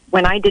experience,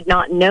 when I did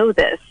not know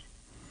this,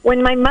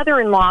 when my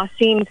mother-in-law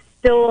seemed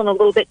still in a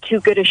little bit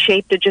too good a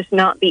shape to just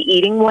not be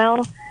eating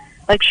well,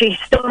 like she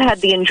still had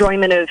the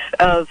enjoyment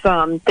of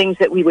things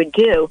that we would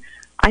do,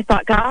 I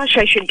thought, gosh,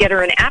 I should get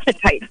her an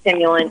appetite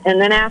stimulant. And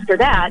then after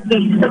that,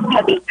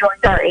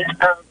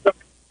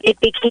 it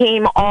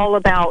became all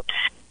about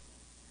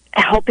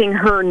helping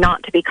her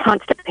not to be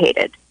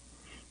constipated.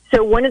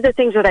 So one of the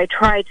things that I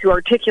try to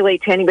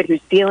articulate to anybody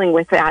who's dealing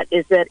with that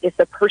is that if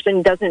the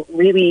person doesn't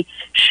really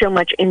show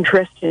much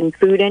interest in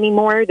food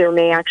anymore, there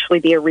may actually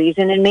be a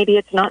reason, and maybe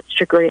it's not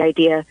such a great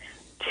idea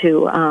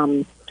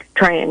to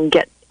try and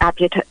get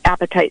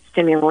appetite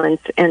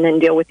stimulants and then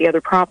deal with the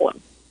other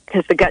problem,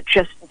 because the gut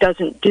just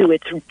doesn't do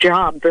its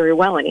job very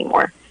well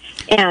anymore.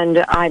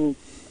 And I'm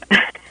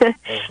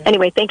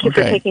anyway, thank you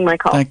for taking my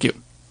call. Thank you.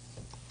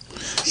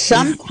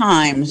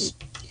 Sometimes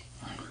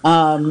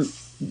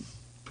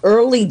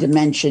early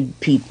dementia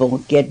people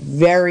get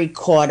very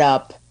caught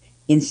up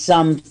in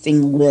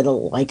something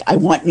little, like I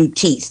want new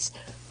teeth.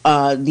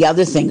 The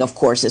other thing, of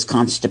course, is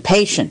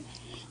constipation.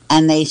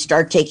 And they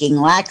start taking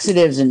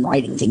laxatives and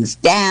writing things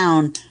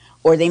down,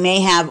 or they may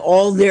have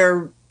all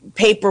their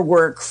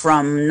paperwork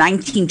from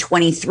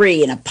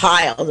 1923 in a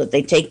pile that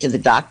they take to the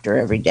doctor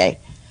every day.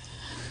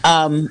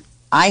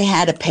 I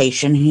had a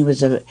patient. He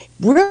was a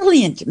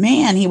brilliant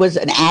man. He was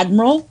an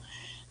admiral.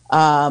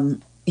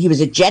 He was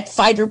a jet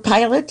fighter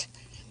pilot,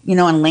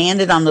 and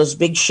landed on those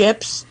big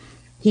ships.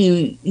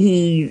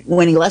 He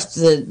when he left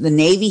the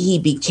Navy, he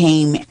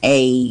became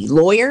a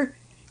lawyer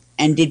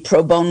and did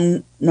pro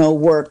bono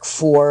work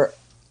for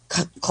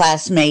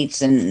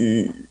classmates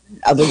and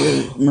other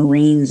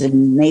Marines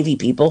and Navy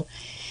people.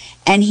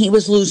 And he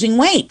was losing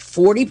weight,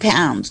 40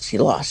 pounds he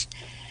lost.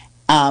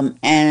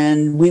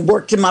 And we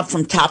worked him up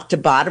from top to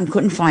bottom,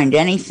 couldn't find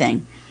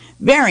anything.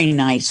 Very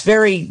nice,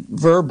 very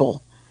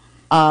verbal.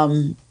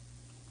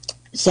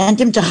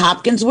 Sent him to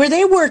Hopkins, where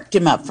they worked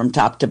him up from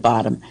top to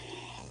bottom.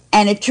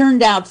 And it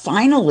turned out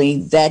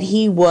finally that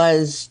he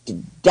was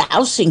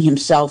dousing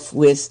himself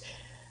with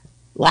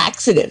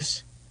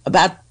laxatives,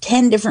 about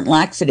 10 different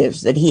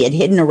laxatives that he had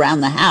hidden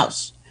around the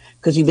house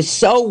because he was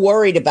so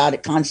worried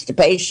about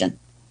constipation.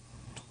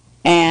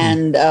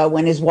 And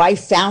when his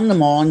wife found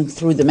them all and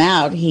threw them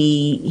out,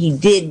 he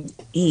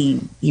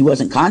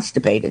wasn't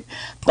constipated,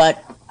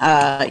 but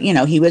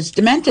he was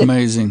demented.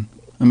 Amazing.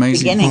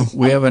 Beginning.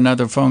 We have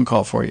another phone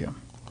call for you.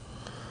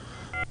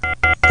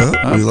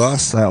 Oh, we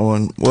lost that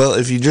one. Well,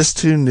 if you just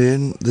tuned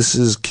in, this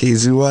is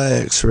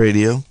KZYX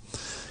Radio.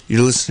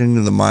 You're listening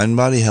to the Mind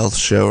Body Health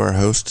Show. Our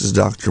host is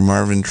Dr.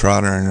 Marvin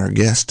Trotter, and our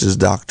guest is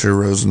Dr.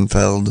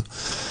 Rosenfeld,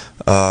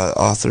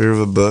 author of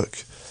a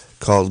book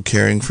called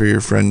Caring for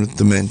Your Friend with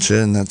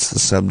Dementia, and that's the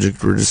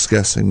subject we're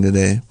discussing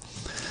today.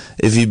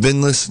 If you've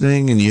been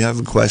listening and you have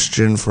a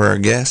question for our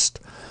guest,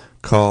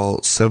 call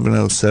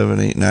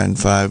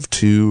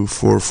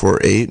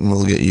 707-895-2448, and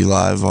we'll get you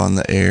live on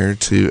the air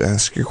to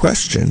ask your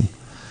question.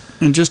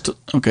 And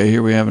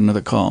here we have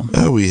another call.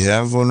 Oh, we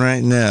have one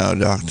right now,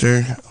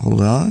 Doctor. Hold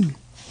on.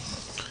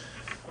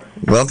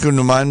 Welcome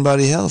to Mind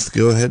Body Health.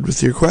 Go ahead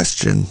with your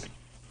question.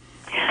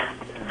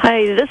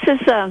 Hi, this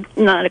is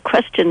not a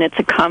question, it's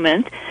a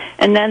comment.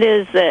 And that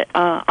is that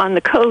on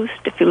the coast,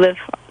 if you live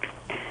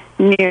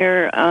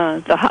near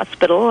the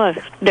hospital,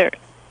 there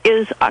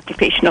is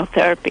occupational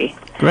therapy.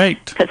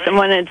 Great. Because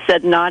someone had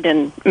said not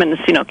in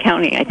Mendocino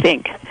County, I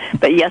think.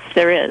 But yes,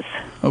 there is.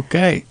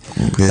 Okay.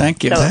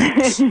 Thank you.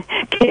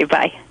 Okay,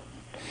 bye.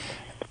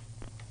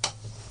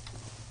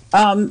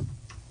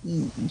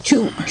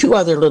 Two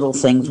other little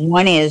things.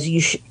 One is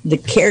the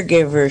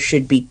caregiver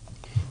should be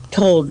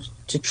told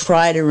to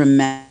try to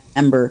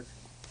remember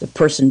the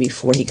person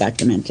before he got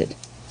demented.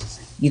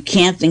 You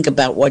can't think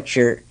about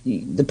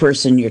the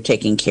person you're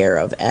taking care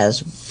of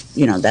as,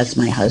 that's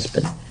my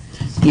husband.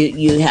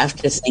 You have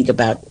to think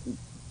about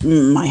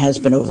my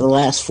husband over the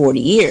last 40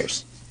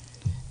 years.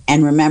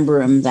 and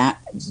remember them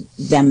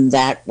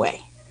that way.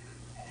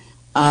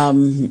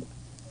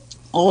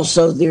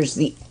 Also, there's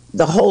the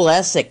whole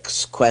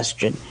ethics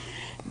question.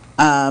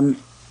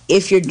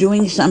 If you're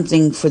doing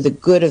something for the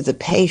good of the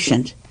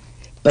patient,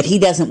 but he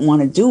doesn't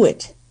want to do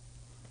it,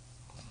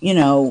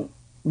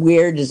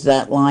 where does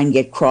that line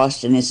get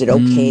crossed, and is it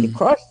okay to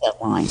cross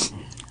that line?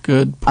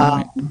 Good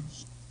point.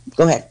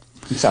 Go ahead.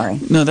 I'm sorry.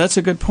 No, that's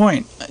a good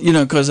point.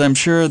 Because I'm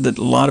sure that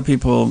a lot of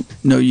people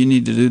know you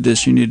need to do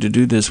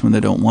this when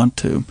they don't want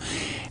to.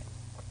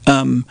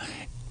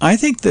 I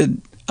think that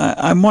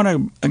I want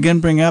to, again,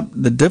 bring up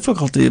the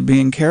difficulty of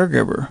being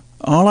caregiver.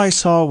 All I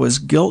saw was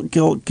guilt.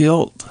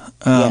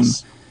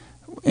 Yes.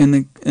 In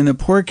the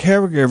poor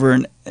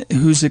caregiver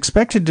who's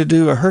expected to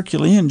do a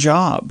Herculean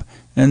job.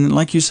 And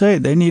like you say,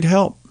 they need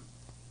help.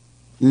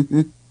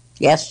 Mm-hmm.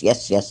 Yes.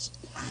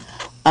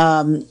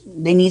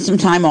 They need some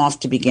time off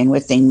to begin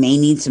with. They may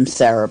need some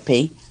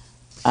therapy,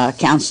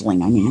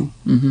 counseling, I mean.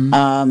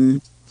 Mm-hmm.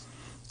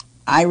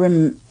 I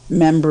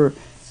remember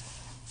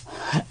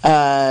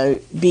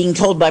being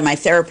told by my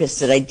therapist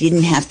that I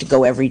didn't have to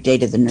go every day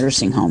to the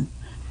nursing home.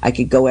 I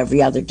could go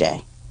every other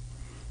day.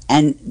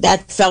 And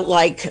that felt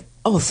like,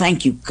 oh,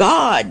 thank you,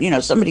 God.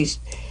 Somebody's...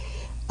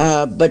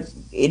 but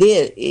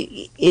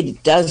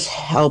it does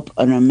help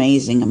an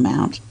amazing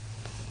amount.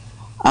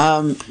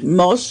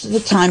 Most of the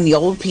time, the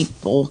old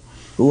people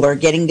who are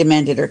getting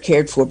demented are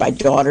cared for by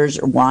daughters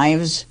or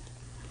wives,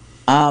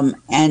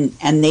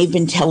 and they've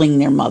been telling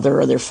their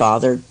mother or their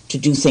father to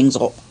do things.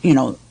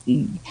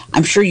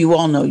 I'm sure you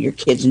all know your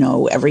kids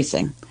know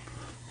everything,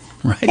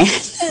 right?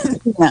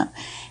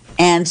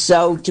 And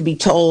so to be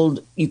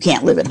told you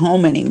can't live at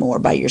home anymore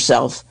by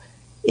yourself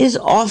is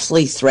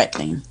awfully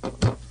threatening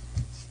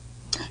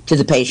to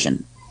the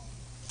patient.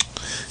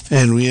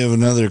 And we have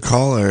another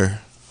caller.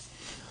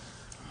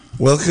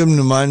 Welcome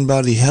to Mind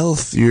Body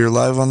Health. You're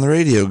live on the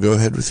radio. Go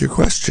ahead with your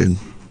question.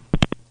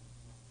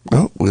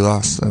 Oh, we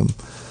lost them.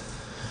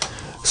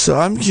 So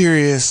I'm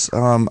curious.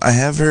 I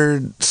have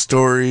heard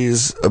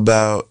stories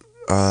about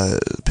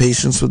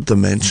patients with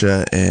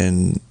dementia,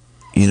 and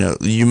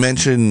you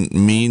mentioned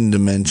mean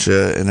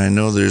dementia, and I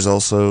know there's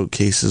also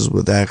cases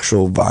with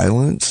actual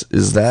violence.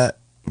 Is that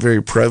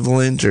very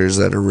prevalent, or is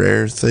that a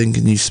rare thing?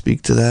 Can you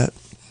speak to that?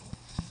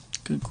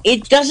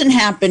 It doesn't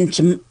happen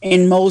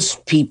in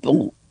most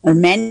people, or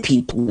many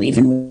people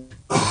even with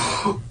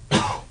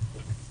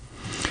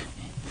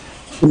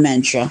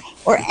dementia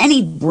or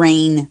any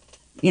brain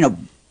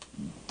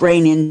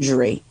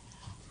injury.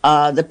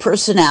 The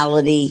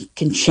personality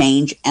can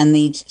change, and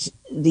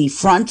the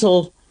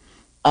frontal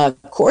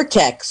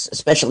cortex,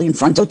 especially in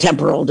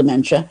frontotemporal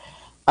dementia,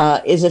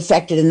 is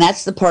affected, and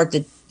that's the part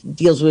that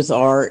deals with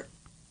our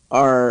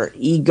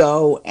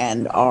ego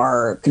and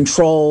our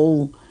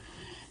control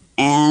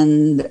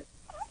and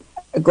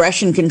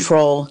aggression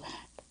control.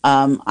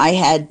 I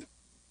had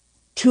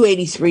two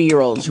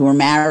 83-year-olds who were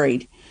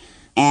married,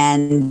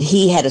 and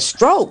he had a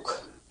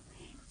stroke,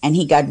 and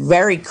he got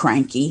very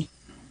cranky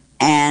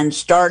and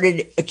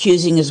started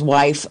accusing his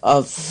wife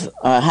of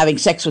having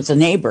sex with a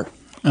neighbor.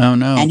 Oh,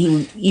 no. And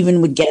he even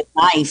would get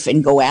a knife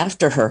and go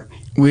after her.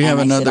 We have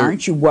another... said,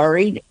 aren't you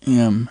worried?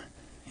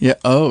 Yeah.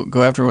 Oh,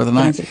 go after her with a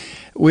knife.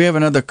 We have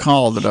another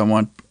call that I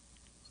want.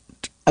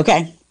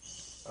 Okay.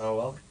 Oh,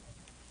 well.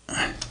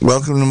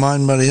 Welcome to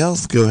Mind Body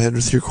Health. Go ahead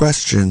with your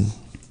question.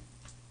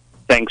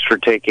 Thanks for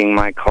taking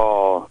my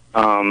call.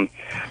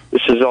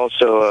 This is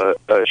also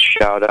a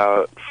shout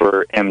out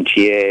for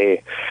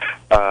MTA.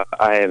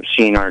 I have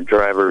seen our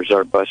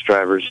bus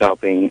drivers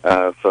helping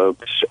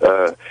folks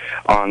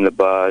on the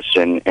bus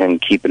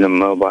and keeping them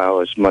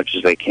mobile as much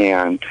as they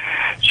can.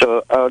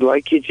 So I would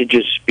like you to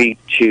just speak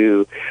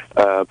to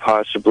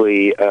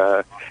possibly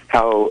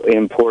how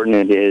important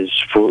it is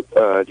for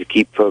to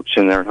keep folks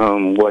in their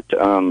home. What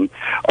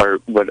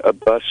a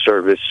bus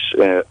service,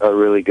 a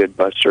really good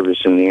bus service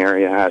in the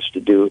area, has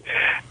to do.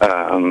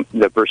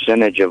 The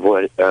percentage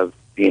of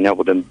being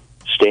able to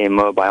stay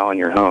mobile in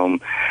your home,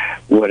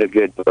 what a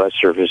good bus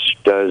service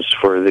does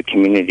for the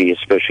community,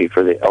 especially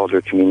for the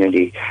elder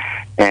community.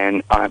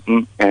 And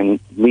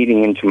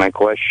leading into my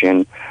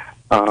question,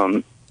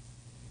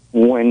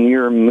 when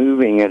you're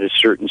moving at a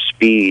certain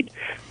speed,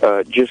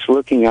 just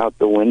looking out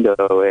the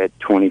window at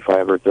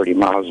 25 or 30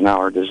 miles an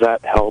hour, does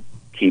that help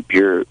keep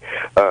your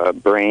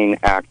brain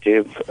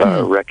active,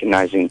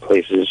 recognizing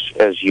places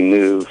as you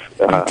move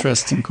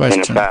Interesting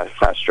question. in a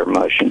faster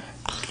motion?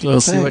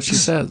 We'll see what she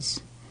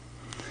says.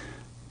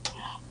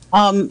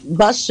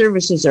 Bus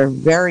services are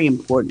very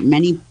important.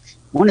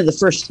 One of the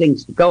first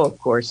things to go, of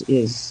course,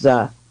 is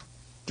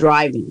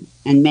driving.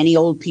 And many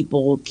old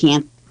people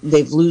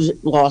they've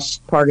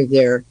lost part of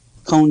their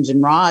cones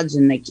and rods,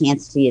 and they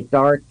can't see at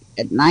dark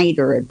at night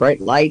or at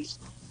bright lights.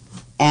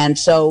 And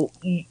so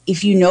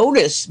if you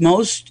notice,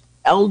 most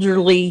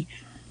elderly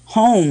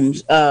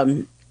homes,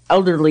 homes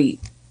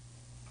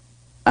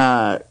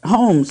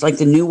like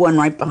the new one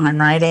right behind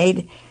Rite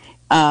Aid,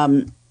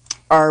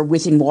 are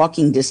within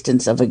walking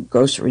distance of a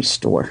grocery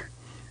store.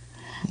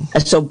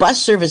 So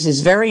bus service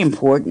is very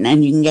important,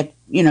 and you can get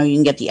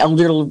the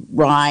elder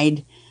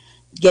ride,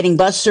 Getting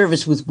bus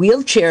service with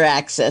wheelchair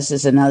access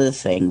is another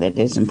thing that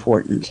is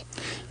important.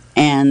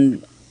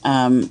 And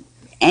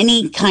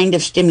any kind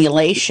of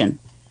stimulation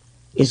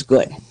is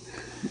good.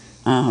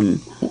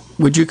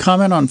 Would you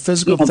comment on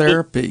physical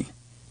therapy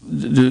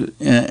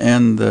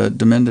and the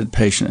demented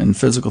patient and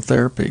physical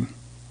therapy?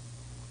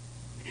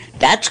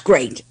 That's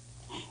great.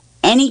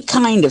 Any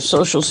kind of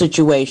social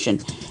situation,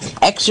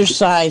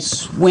 exercise,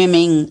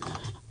 swimming,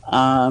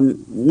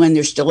 when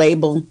they're still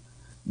able,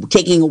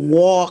 taking a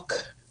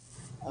walk,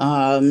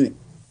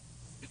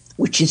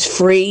 which is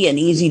free and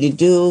easy to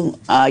do.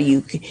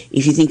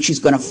 If you think she's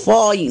going to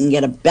fall, you can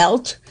get a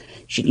belt.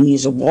 She can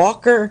use a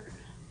walker.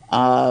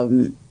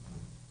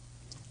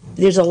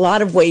 There's a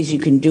lot of ways you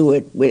can do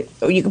it.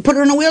 Or you can put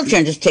her in a wheelchair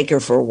and just take her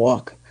for a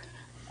walk.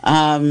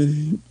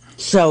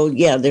 So,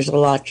 yeah, there's a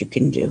lot you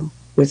can do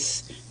with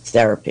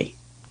therapy.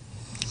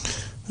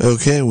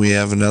 Okay, we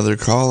have another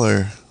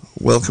caller.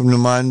 Welcome to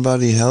Mind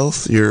Body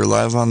Health. You're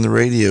live on the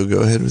radio.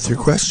 Go ahead with your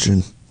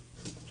question.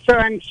 So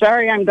I'm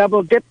sorry I'm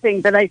double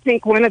dipping, but I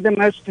think one of the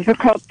most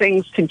difficult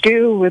things to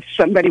do with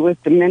somebody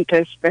with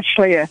dementia,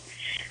 especially an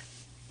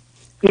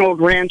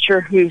old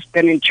rancher who's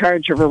been in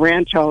charge of a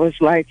ranch all his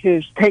life,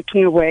 is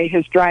taking away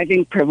his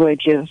driving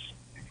privileges.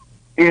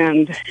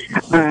 And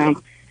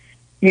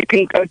you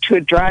can go to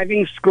a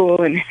driving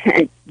school and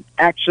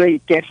actually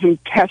get him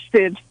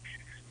tested,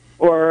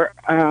 or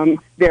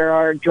there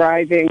are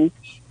driving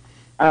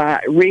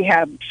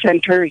rehab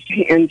centers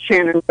in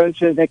Santa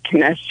Rosa that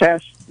can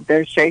assess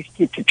their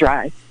safety to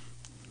drive.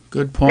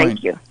 Good point.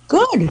 Thank you.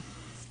 Good.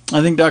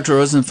 I think Dr.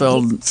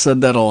 Rosenfeld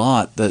said that a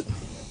lot, that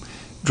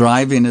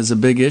driving is a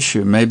big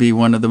issue, maybe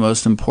one of the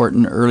most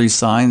important early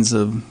signs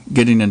of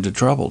getting into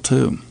trouble,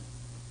 too.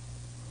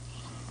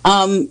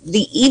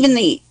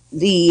 The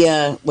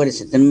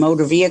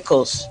motor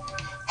vehicles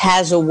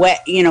has a way,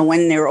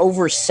 when they're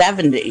over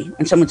 70,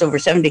 when someone's over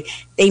 70,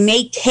 they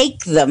may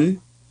take them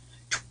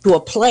to a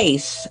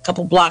place a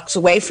couple blocks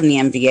away from the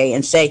MVA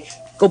and say,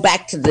 go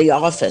back to the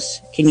office.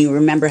 Can you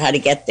remember how to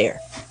get there?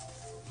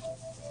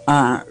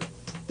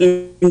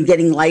 In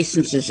getting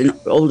licenses in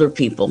older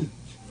people.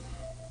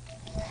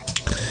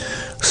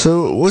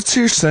 So what's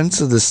your sense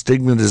of the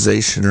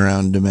stigmatization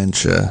around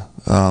dementia?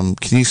 Can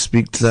you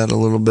speak to that a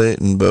little bit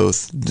in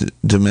both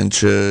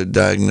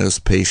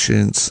dementia-diagnosed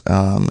patients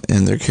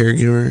and their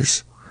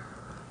caregivers?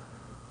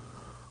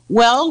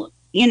 Well,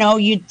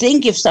 you'd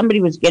think if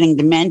somebody was getting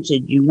dementia,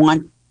 you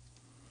want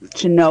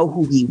to know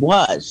who he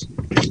was.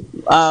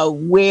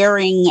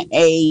 Wearing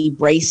a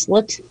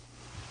bracelet,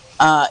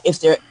 if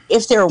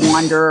they're a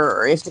wanderer,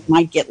 or if they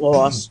might get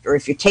lost, or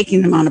if you're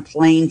taking them on a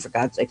plane, for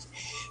God's sakes,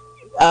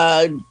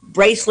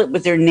 bracelet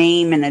with their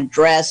name and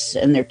address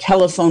and their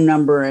telephone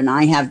number, and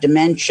I have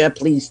dementia,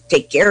 please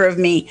take care of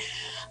me.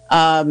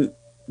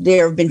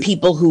 There have been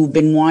people who've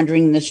been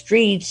wandering the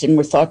streets and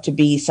were thought to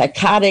be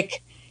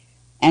psychotic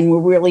and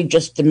were really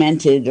just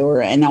demented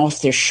and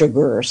off their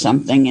sugar or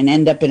something, and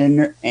end up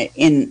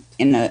in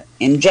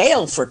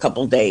jail for a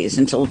couple of days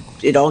until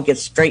it all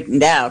gets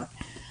straightened out.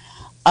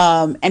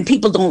 And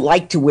people don't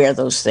like to wear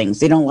those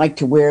things. They don't like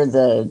to wear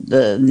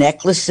the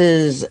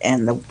necklaces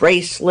and the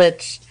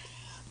bracelets.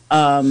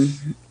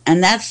 And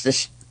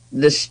that's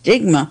the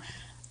stigma.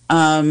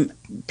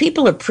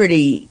 People are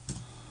pretty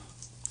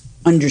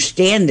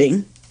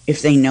understanding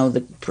if they know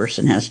the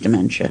person has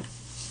dementia.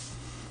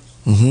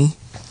 Mm-hmm.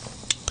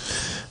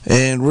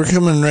 And we're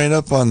coming right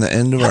up on the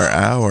end of our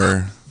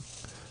hour.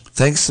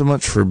 Thanks so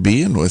much for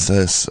being with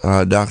us,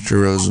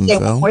 Dr.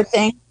 Rosenfeld. One more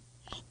thing.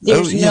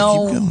 There's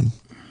no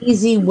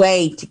easy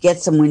way to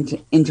get someone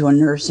into a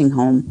nursing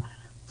home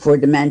for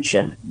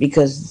dementia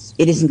because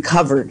it isn't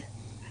covered.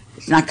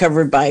 It's not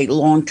covered by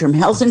long-term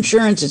health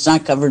insurance. It's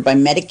not covered by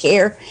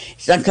Medicare.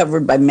 It's not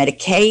covered by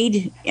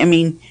Medicaid. I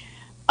mean,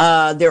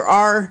 there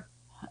are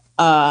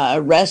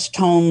rest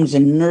homes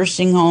and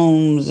nursing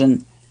homes,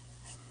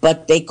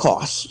 but they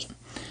cost.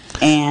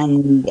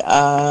 And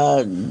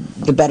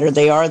the better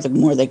they are, the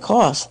more they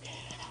cost.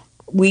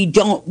 We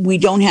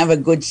don't have a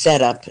good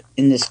setup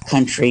in this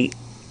country,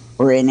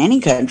 or in any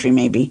country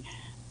maybe,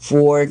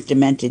 for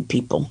demented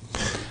people.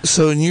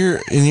 So in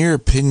your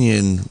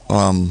opinion,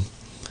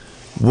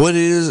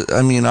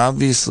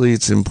 obviously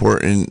it's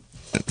important,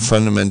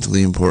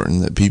 fundamentally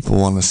important that people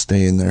want to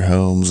stay in their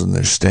homes, and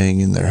they're staying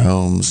in their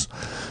homes.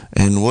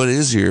 And what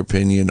is your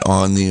opinion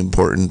on the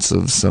importance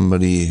of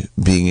somebody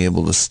being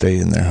able to stay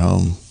in their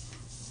home?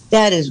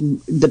 That is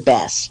the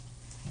best.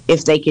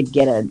 If they could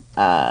get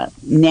a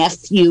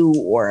nephew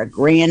or a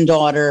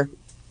granddaughter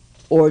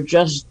or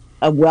just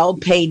a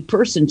well-paid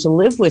person to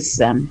live with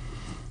them,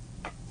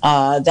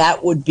 that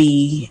would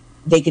be,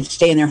 they could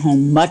stay in their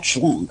home much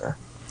longer.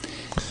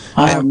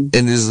 And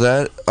is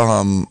that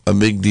a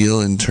big deal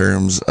in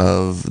terms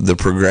of the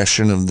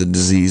progression of the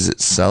disease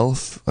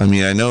itself? I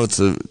mean, I know it's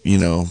a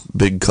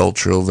big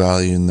cultural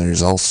value, and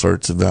there's all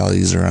sorts of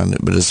values around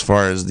it. But as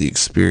far as the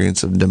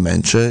experience of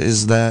dementia,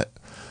 is that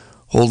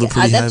hold a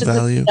pretty high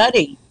value? That's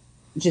a good study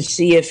to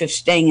see if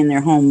staying in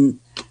their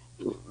home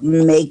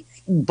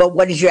but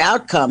what is your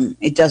outcome?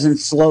 It doesn't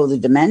slow the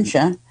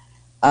dementia.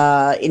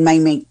 It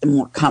might make them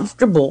more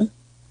comfortable,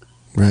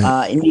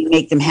 Right. It may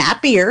make them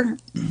happier,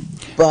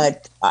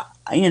 but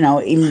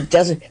it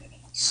doesn't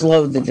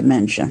slow the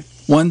dementia.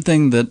 One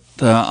thing that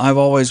I've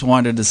always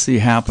wanted to see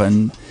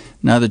happen,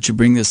 now that you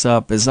bring this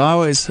up, is I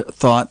always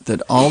thought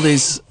that all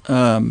these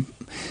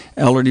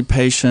elderly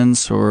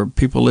patients or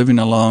people living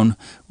alone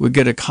would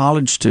get a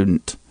college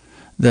student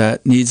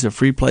that needs a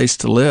free place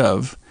to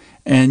live,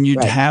 and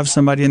you'd have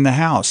somebody in the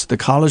house. The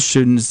college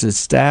student is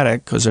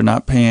ecstatic because they're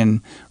not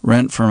paying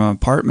rent from an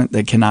apartment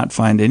they cannot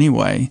find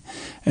anyway.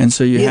 And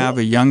so you have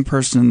a young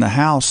person in the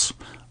house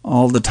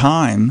all the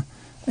time.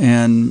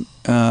 And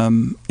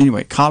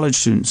anyway, college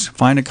students,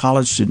 find a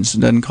college student.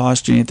 It doesn't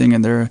cost you anything,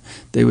 and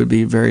they would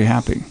be very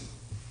happy.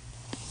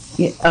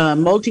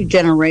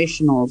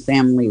 Multi-generational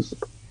families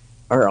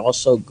are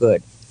also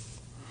good.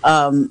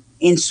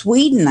 In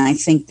Sweden, I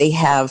think they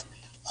have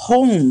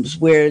homes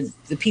where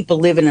the people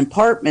live in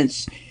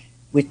apartments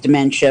with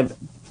dementia,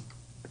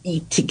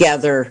 eat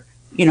together,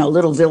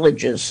 little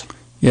villages.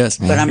 Yes.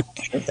 But I'm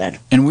not sure of that.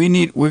 And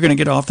we're going to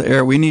get off the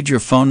air. We need your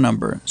phone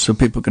number so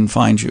people can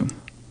find you.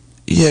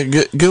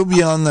 Yeah, go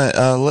beyond that.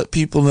 Let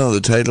people know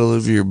the title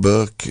of your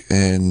book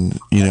and,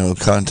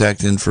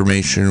 contact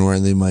information where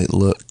they might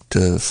look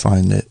to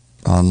find it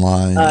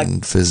online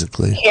and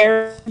physically.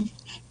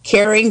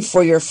 Caring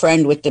for your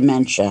friend with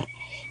dementia.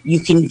 You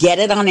can get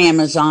it on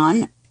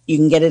Amazon. You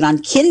can get it on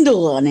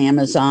Kindle on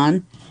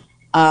Amazon.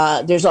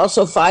 There's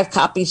also 5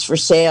 copies for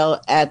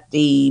sale at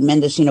the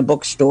Mendocino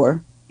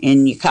bookstore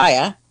in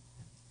Ukiah.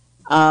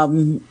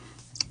 And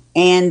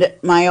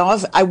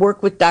I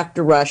work with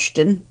Dr.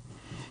 Rushton.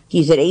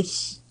 He's at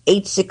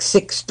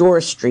 866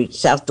 Doris Street,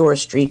 South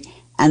Doris Street,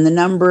 and the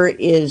number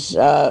is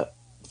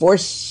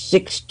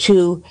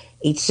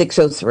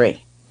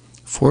 462-8603.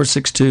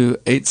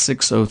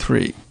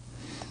 462-8603.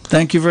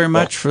 Thank you very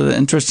much for the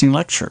interesting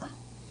lecture.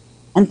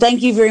 And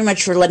thank you very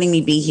much for letting me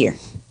be here.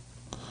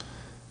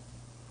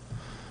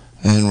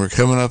 And we're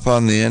coming up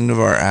on the end of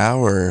our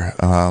hour.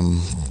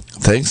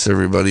 Thanks,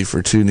 everybody,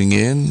 for tuning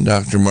in.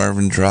 Dr.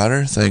 Marvin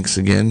Trotter, thanks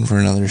again for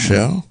another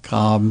show.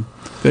 Cobb,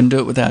 couldn't do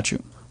it without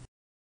you.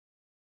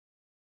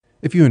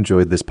 If you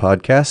enjoyed this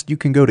podcast, you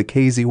can go to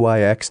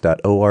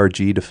kzyx.org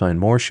to find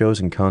more shows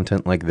and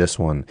content like this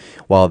one.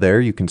 While there,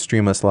 you can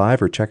stream us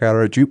live or check out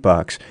our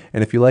jukebox.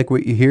 And if you like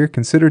what you hear,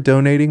 consider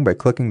donating by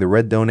clicking the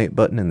red donate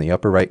button in the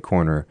upper right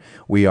corner.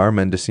 We are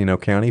Mendocino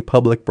County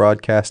Public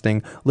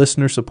Broadcasting,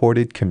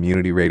 listener-supported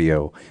community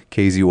radio.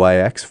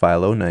 KZYX,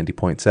 Philo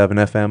 90.7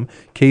 FM,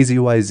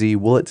 KZYZ,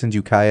 Willits and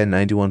Ukiah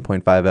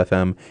 91.5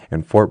 FM,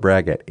 and Fort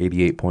Bragg at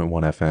 88.1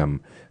 FM.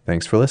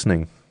 Thanks for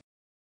listening.